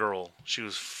 Younger girl. She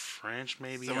was French,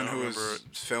 maybe. Someone I don't who remember. was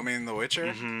filming The Witcher?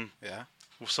 Mm-hmm. Yeah.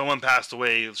 Someone passed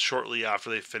away shortly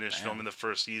after they finished Damn. filming the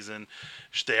first season.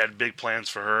 They had big plans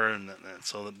for her, and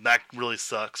so that really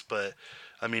sucks. But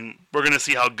I mean, we're gonna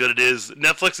see how good it is.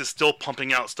 Netflix is still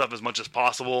pumping out stuff as much as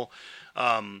possible.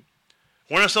 Want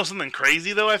to know something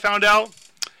crazy though? I found out.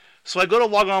 So I go to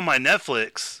log on my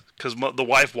Netflix because the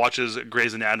wife watches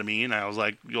Grey's Anatomy, and I was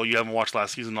like, "Yo, you haven't watched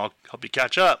last season? I'll help you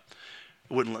catch up."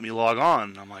 It wouldn't let me log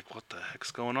on. I'm like, "What the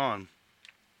heck's going on?"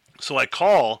 So I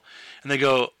call, and they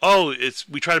go, "Oh,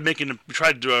 we tried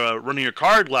running your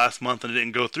card last month, and it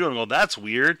didn't go through." I go, "That's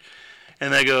weird."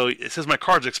 And they go, "It says my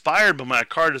card's expired, but my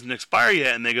card doesn't expire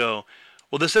yet." And they go,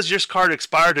 "Well, this says your card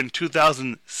expired in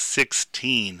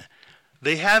 2016.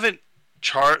 They've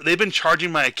been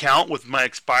charging my account with my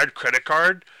expired credit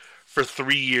card for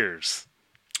 3 years."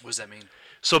 What does that mean?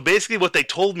 So basically, what they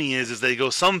told me is they go,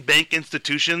 some bank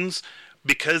institutions,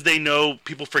 because they know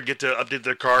people forget to update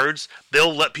their cards,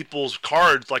 they'll let people's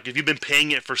cards, like if you've been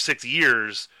paying it for 6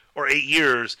 years or 8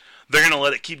 years, they're going to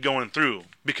let it keep going through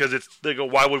because they go,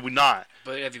 why would we not?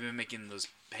 But have you been making those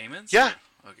payments? Yeah.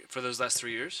 Okay. For those last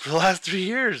 3 years? For the last 3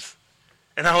 years.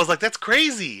 And I was like, that's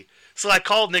crazy. So I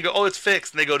called and they go, oh, it's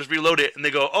fixed. And they go, just reload it. And they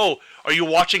go, oh, are you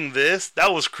watching this?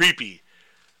 That was creepy.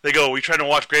 They go, we trying to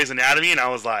watch Grey's Anatomy? And I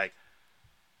was like,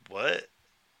 what?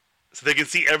 So they can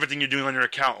see everything you're doing on your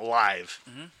account live.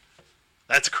 Mm-hmm.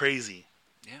 That's crazy.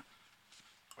 Yeah.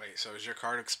 Wait, so is your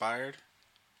card expired?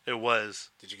 It was.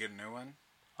 Did you get a new one?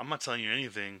 I'm not telling you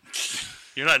anything.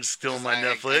 You're not stealing my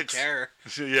Netflix. I care.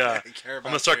 Yeah. I care about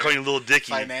I'm gonna start calling you Little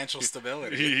Dicky. financial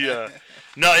stability. Yeah.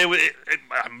 No,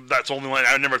 that's the only one.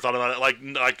 I never thought about it. Like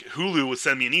Hulu would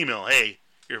send me an email. Hey,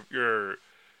 your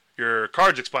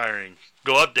card's expiring.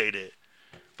 Go update it.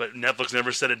 but Netflix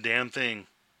never said a damn thing.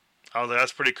 I was like,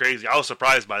 that's pretty crazy. I was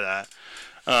surprised by that.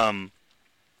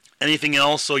 Anything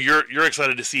else? So you're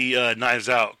excited to see Knives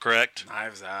Out, correct?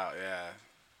 Knives Out, yeah.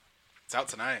 It's out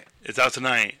tonight. It's out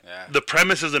tonight. Yeah. The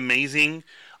premise is amazing.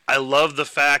 I love the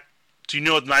fact. Do you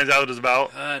know what Knives Out is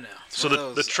about? No. So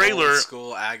the trailer, old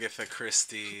school Agatha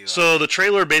Christie. So the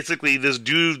trailer, basically, this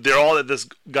dude, they're all at this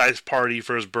guy's party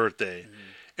for his birthday,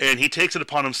 and he takes it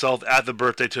upon himself at the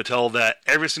birthday to tell that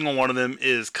every single one of them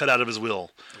is cut out of his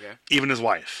will, even his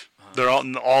wife. They're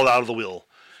all out of the will,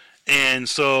 and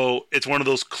so it's one of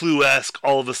those Clue-esque.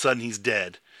 All of a sudden, he's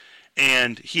dead,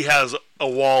 and he has a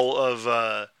wall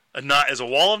of is a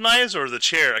wall of knives or the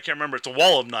chair? I can't remember. It's a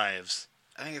wall of knives.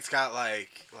 I think it's got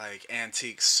like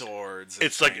antique swords.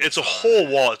 It's a whole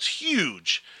wall. It's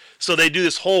huge. So they do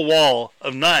this whole wall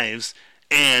of knives,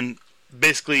 and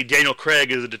basically Daniel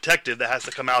Craig is a detective that has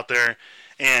to come out there,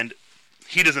 and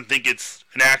he doesn't think it's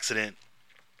an accident.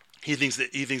 He thinks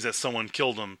that someone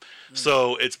killed him.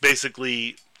 So it's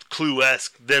basically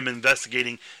Clue-esque, them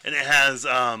investigating, and it has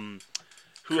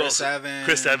Chris Evans.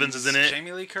 Chris Evans is in it.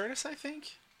 Jamie Lee Curtis, I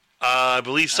think. I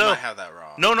believe so. I might have that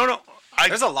wrong. No.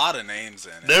 There's a lot of names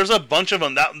in it. There's a bunch of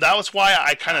them. That was why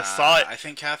I kind of saw it. I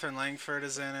think Catherine Langford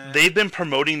is in it. They've been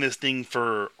promoting this thing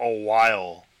for a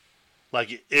while.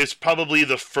 Like, it's probably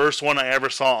the first one I ever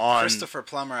saw on... Christopher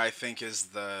Plummer, I think, is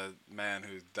the man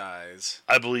who dies.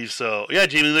 I believe so. Yeah,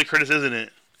 Jamie Lee Curtis is in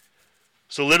it.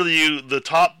 So literally,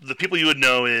 the people you would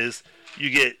know is,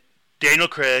 you get Daniel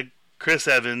Craig, Chris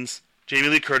Evans, Jamie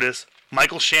Lee Curtis,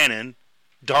 Michael Shannon,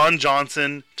 Don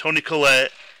Johnson, Toni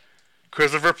Collette,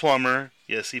 Christopher Plummer,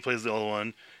 yes, he plays the old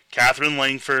one, Catherine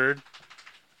Langford,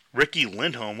 Ricky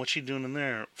Lindholm, what's she doing in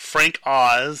there? Frank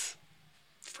Oz.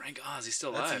 Frank Oz, he's still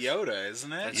alive. That's Yoda,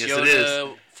 isn't it? That's Yes, Yoda, it is.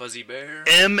 Fuzzy Bear.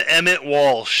 M. Emmett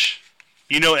Walsh.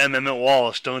 You know M. Emmett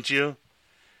Walsh, don't you?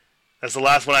 That's the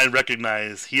last one I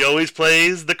recognize. He always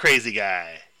plays the crazy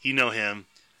guy. You know him.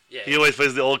 Yeah. He always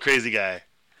plays the old crazy guy.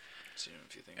 Seen him in a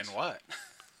few things. And what?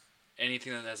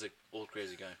 Anything that has an old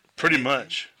crazy guy. Pretty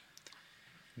much.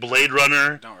 Blade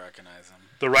Runner. Don't recognize him.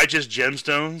 The Righteous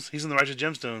Gemstones. He's in The Righteous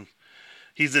Gemstones.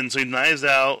 He's in Knives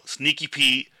Out, Sneaky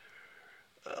Pete.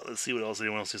 Let's see what else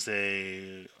anyone else to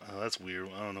say. Oh, that's weird.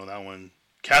 I don't know that one.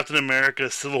 Captain America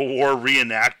Civil War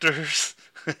Reenactors.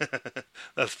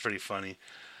 That's pretty funny.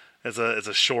 It's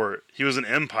a short. He was in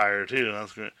Empire too.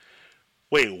 That's great.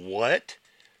 Wait, what?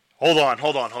 Hold on.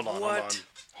 Hold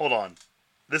on.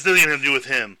 This doesn't even have to do with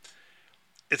him.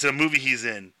 It's a movie he's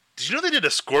in. Did you know they did a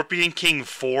Scorpion King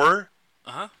 4?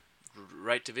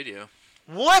 Right to video.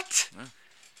 What? Yeah.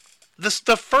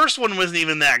 The first one wasn't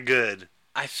even that good.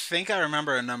 I think I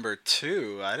remember a number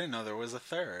 2. I didn't know there was a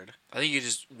third. I think it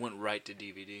just went right to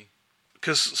DVD.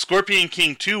 Because Scorpion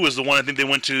King 2 was the one I think they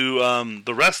went to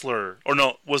the wrestler. Or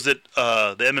no, was it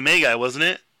the MMA guy, wasn't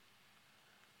it?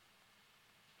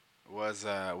 Was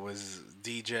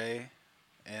DJ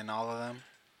in all of them?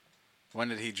 When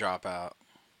did he drop out?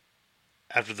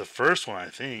 After the first one, I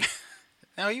think.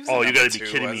 No, he was Oh, in you number gotta be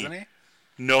 2, kidding wasn't me. he?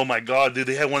 No, my God, dude.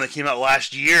 They had one that came out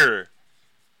last year.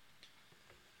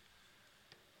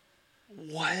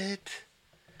 What?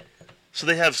 So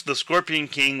they have the Scorpion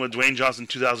King with Dwayne Johnson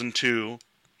 2002.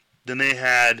 Then they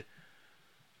had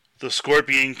the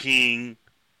Scorpion King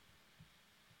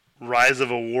Rise of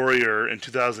a Warrior in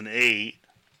 2008.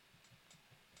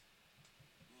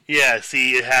 Yeah,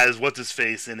 see, it has what's his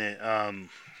face in it. I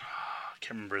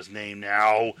can't remember his name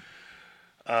now.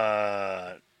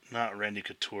 Not Randy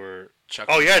Couture. Chuck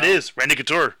Oh yeah, it Liddell? is Randy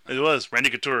Couture. It was Randy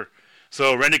Couture.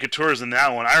 So Randy Couture is in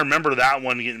that one. I remember that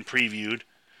one getting previewed.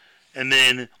 And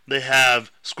then they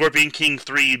have Scorpion King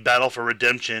 3, Battle for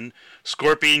Redemption,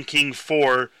 Scorpion King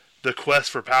 4, The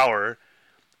Quest for Power,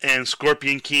 and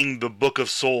Scorpion King, The Book of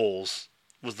Souls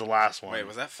was the last one. Wait,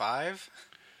 was that 5?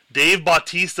 Dave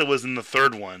Bautista was in the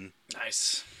third one.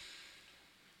 Nice.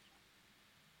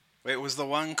 Wait, was the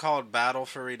one called Battle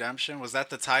for Redemption? Was that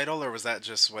the title, or was that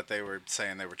just what they were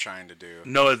saying they were trying to do?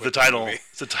 No, it's the with title. movie?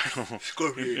 It's the title.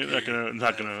 Scorpion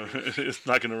It's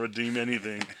not gonna redeem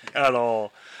anything at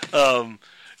all.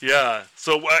 Yeah.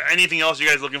 So, anything else you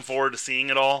guys looking forward to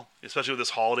seeing at all? Especially with this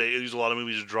holiday, there's a lot of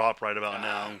movies to drop right about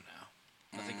now.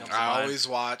 Nothing comes to I mind. always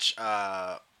watch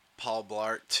Paul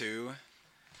Blart 2.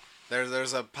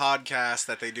 There's a podcast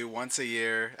that they do once a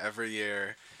year, every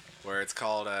year, where it's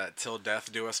called Till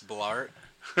Death Do Us Blart.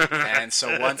 And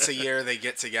so once a year they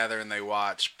get together and they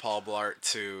watch Paul Blart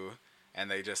 2,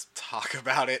 and they just talk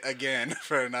about it again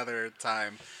for another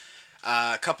time.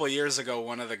 A couple of years ago,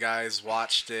 one of the guys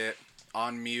watched it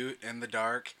on mute in the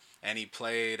dark, and he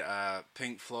played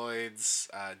Pink Floyd's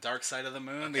Dark Side of the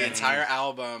Moon, the entire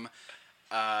album,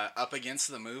 up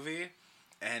against the movie.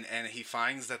 and he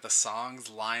finds that the songs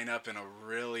line up in a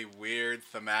really weird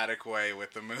thematic way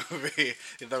with the movie.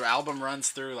 The album runs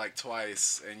through like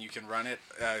twice, and you can run it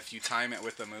if you time it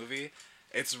with the movie.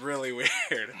 It's really weird.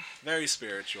 Very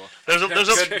spiritual. There's a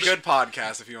good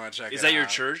podcast if you want to check it out. Is that your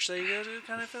church that you go to,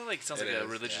 kind of feel? Like, it sounds like a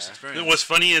religious experience. What's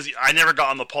funny is I never got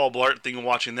on the Paul Blart thing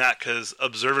watching that because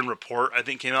Observe and Report, I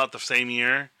think, came out the same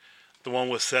year. The one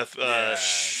with Seth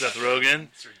Rogen.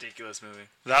 It's a ridiculous movie.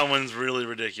 That one's really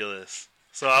ridiculous.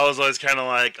 So I was always kind of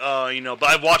like, oh, but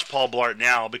I've watched Paul Blart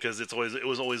now because it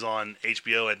was always on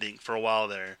HBO, I think, for a while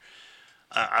there.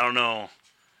 I don't know.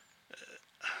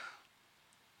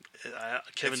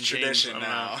 Kevin it's James. Tradition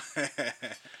now.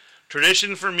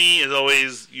 Tradition for me is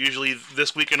always usually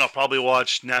this weekend. I'll probably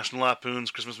watch National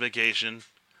Lampoon's Christmas Vacation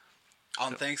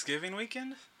on Thanksgiving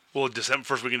weekend. Well,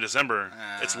 first week in December.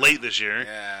 It's late this year.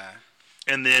 Yeah.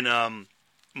 And then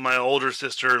my older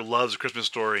sister loves A Christmas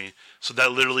Story, so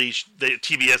that literally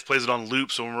TBS plays it on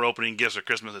loop. So when we're opening gifts at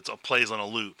Christmas, it plays on a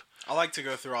loop. I like to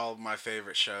go through all of my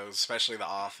favorite shows, especially The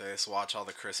Office. Watch all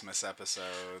the Christmas episodes.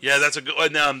 Yeah, that's a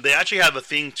good. And they actually have a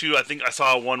thing too. I think I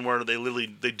saw one where they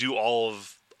do all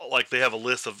of they have a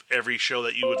list of every show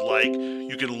that you would like.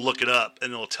 You can look it up,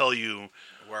 and it'll tell you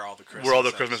where all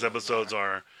the Christmas episodes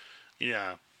are.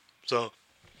 Yeah. So,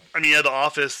 The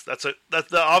Office. The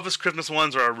Office Christmas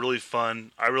ones are really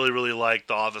fun. I really, really like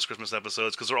the Office Christmas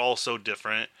episodes because they're all so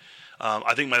different.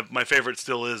 I think my favorite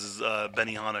still is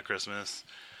Benihana Christmas.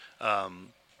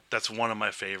 That's one of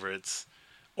my favorites.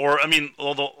 Or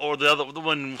the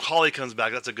one Holly comes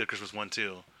back. That's a good Christmas one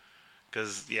too.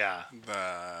 Because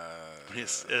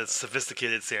it's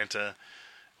sophisticated Santa.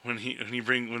 When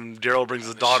Daryl brings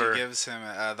his daughter, she gives him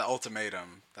the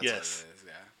ultimatum. That's what it is.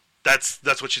 Yeah.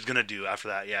 That's what she's gonna do after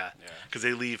that. Yeah. Because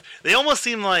they leave. They almost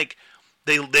seem like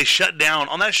they shut down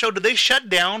on that show. Did they shut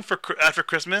down after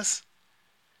Christmas?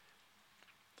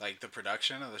 Like the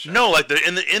production of the show? No, like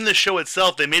in the show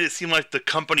itself, they made it seem like the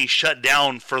company shut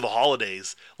down for the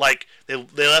holidays. Like they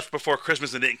left before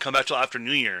Christmas and didn't come back till after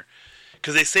New Year.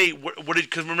 Because they say,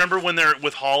 because remember when they're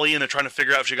with Holly and they're trying to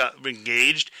figure out if she got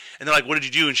engaged, and they're like, "What did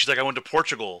you do?" And she's like, "I went to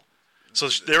Portugal." So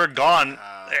they were gone.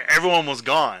 Everyone was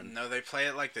gone. No, they play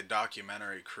it like the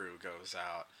documentary crew goes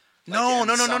out. Like no. On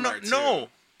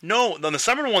the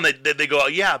summer one, they go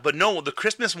out, yeah, but no, the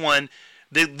Christmas one,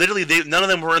 they none of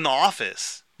them were in the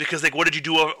office. Because what did you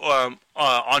do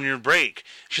on your break?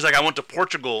 She's like, I went to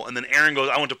Portugal, and then Aaron goes,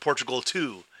 I went to Portugal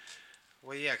too.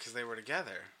 Well, yeah, because they were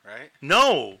together, right?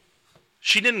 No,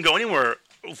 she didn't go anywhere.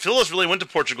 Phyllis really went to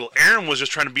Portugal. Aaron was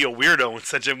just trying to be a weirdo and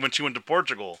said when she went to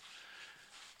Portugal.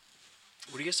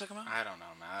 What are you guys talking about? I don't know,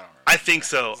 man. I don't remember. I think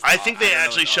so. I think they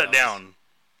actually shut down.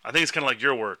 I think it's kind of like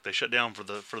your work. They shut down for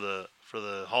the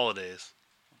holidays.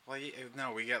 Well,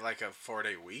 no, we get like a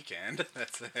 4-day weekend.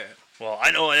 That's it. Well, I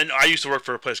know, and I used to work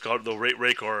for a place called the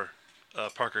Raycor,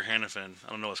 Parker Hannifin. I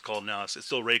don't know what it's called now. It's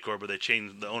still Raycor, but they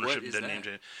changed the ownership. What is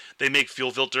that? They make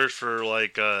fuel filters for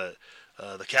like the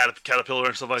Caterpillar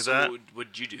and stuff like that.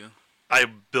 What did you do? I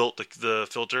built the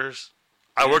filters.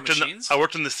 I worked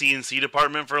in the CNC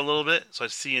department for a little bit, so I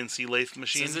had CNC lathe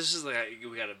machines. Since this is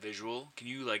we got a visual, can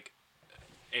you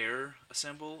air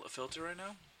assemble a filter right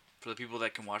now? For the people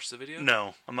that can watch the video?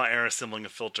 No, I'm not air assembling a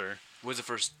filter. What's the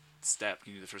first step?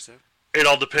 Can you do the first step? It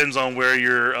all depends on where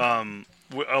you're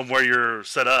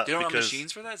set up. They don't have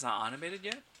machines for that? It's not automated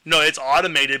yet? No, it's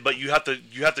automated, but you have to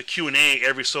Q&A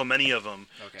every so many of them.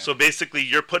 Okay. So basically,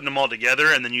 you're putting them all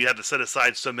together, and then you have to set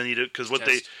aside so many because what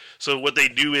they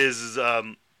do is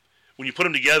when you put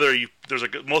them together,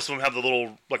 most of them have the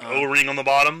little O-ring on the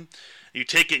bottom. You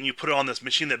take it and you put it on this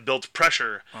machine that builds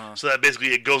pressure, so that basically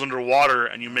it goes underwater,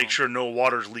 and you make sure no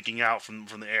water is leaking out from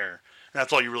the air. And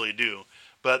that's all you really do.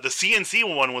 But the CNC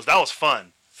one was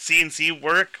fun. CNC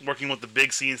working with the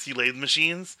big CNC lathe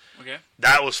machines. Okay.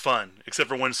 That was fun, except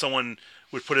for when someone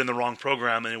would put in the wrong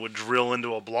program and it would drill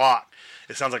into a block.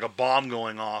 It sounds like a bomb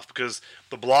going off because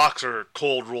the blocks are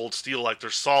cold rolled steel, like they're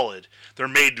solid. They're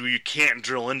made where you can't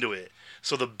drill into it,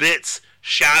 so the bits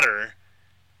shatter.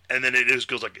 And then it just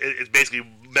goes it's basically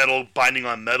metal binding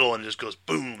on metal, and it just goes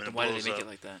boom, and it blows up. Why do they make it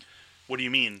like that? What do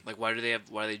you mean? Why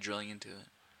are they drilling into it?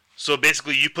 So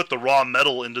basically, you put the raw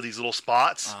metal into these little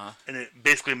spots, and it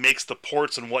basically makes the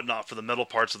ports and whatnot for the metal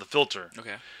parts of the filter.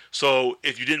 Okay. So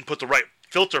if you didn't put the right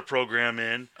filter program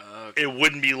in, it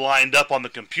wouldn't be lined up on the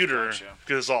computer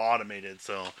because it's all automated.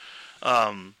 So,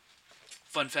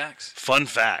 fun facts. Fun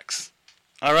facts.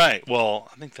 All right. Well,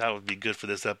 I think that would be good for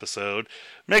this episode.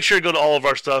 Make sure to go to all of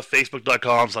our stuff,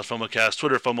 Facebook.com/FOMOcast,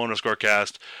 Twitter,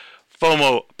 FOMO_cast.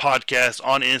 FOMO Podcast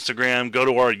on Instagram. Go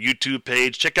to our YouTube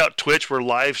page. Check out Twitch. We're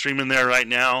live streaming there right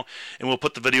now, and we'll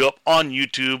put the video up on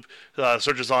YouTube.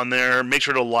 Search us on there. Make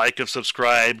sure to like and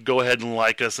subscribe. Go ahead and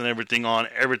like us and everything on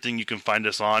everything you can find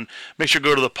us on. Make sure to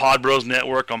go to the Pod Bros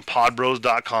Network on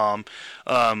podbros.com.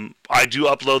 I do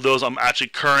upload those. I'm actually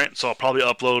current, so I'll probably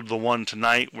upload the one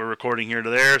tonight. We're recording here to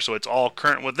there, so it's all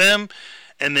current with them.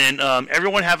 And then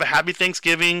everyone have a happy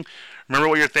Thanksgiving. Remember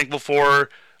what you're thankful for.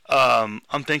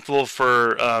 I'm thankful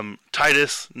for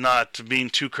Titus not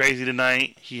being too crazy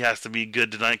tonight. He has to be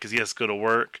good tonight because he has to go to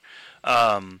work.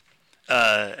 And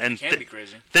Can't be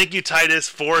crazy. Thank you, Titus,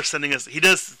 for sending us.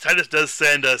 Titus does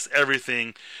send us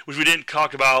everything, which we didn't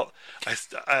talk about. I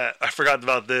forgot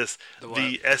about this.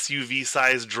 The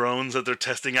SUV-sized drones that they're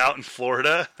testing out in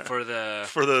Florida For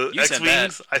the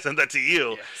X-wings. I sent that to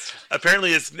you. Yes.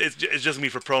 Apparently, it's just me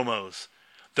for promos.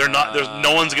 They're not. There's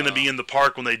no one's going to be in the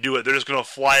park when they do it. They're just going to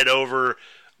fly it over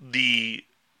the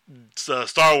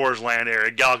Star Wars land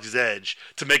area, Galaxy's Edge,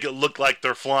 to make it look like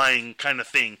they're flying, kind of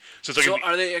thing. So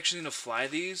are they actually going to fly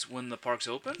these when the park's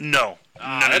open? No.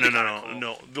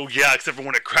 No. Yeah, except for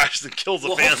when it crashes and kills a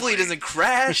family. Hopefully it doesn't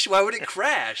crash. Why would it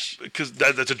crash? Because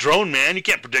that's a drone, man. You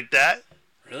can't predict that.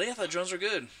 Really? I thought drones were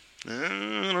good. I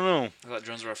don't know. I thought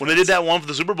drones were. When they did that one for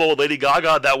the Super Bowl with Lady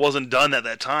Gaga, that wasn't done at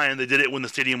that time. They did it when the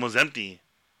stadium was empty.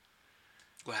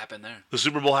 What happened there? The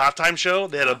Super Bowl halftime show,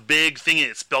 they had a big thing and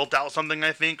it spelt out something,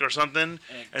 I think, or something,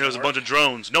 and it was a bunch of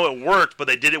drones. No, it worked, but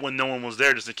they did it when no one was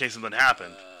there just in case something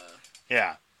happened.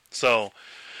 Yeah. So,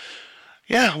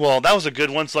 yeah, well, that was a good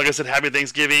one. So, like I said, happy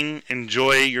Thanksgiving.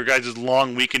 Enjoy your guys'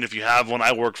 long weekend if you have one.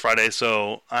 I work Friday,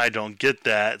 so I don't get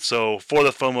that. So, for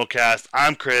the FOMO cast,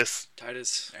 I'm Chris.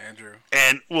 Titus. Andrew.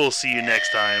 And we'll see you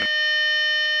next time.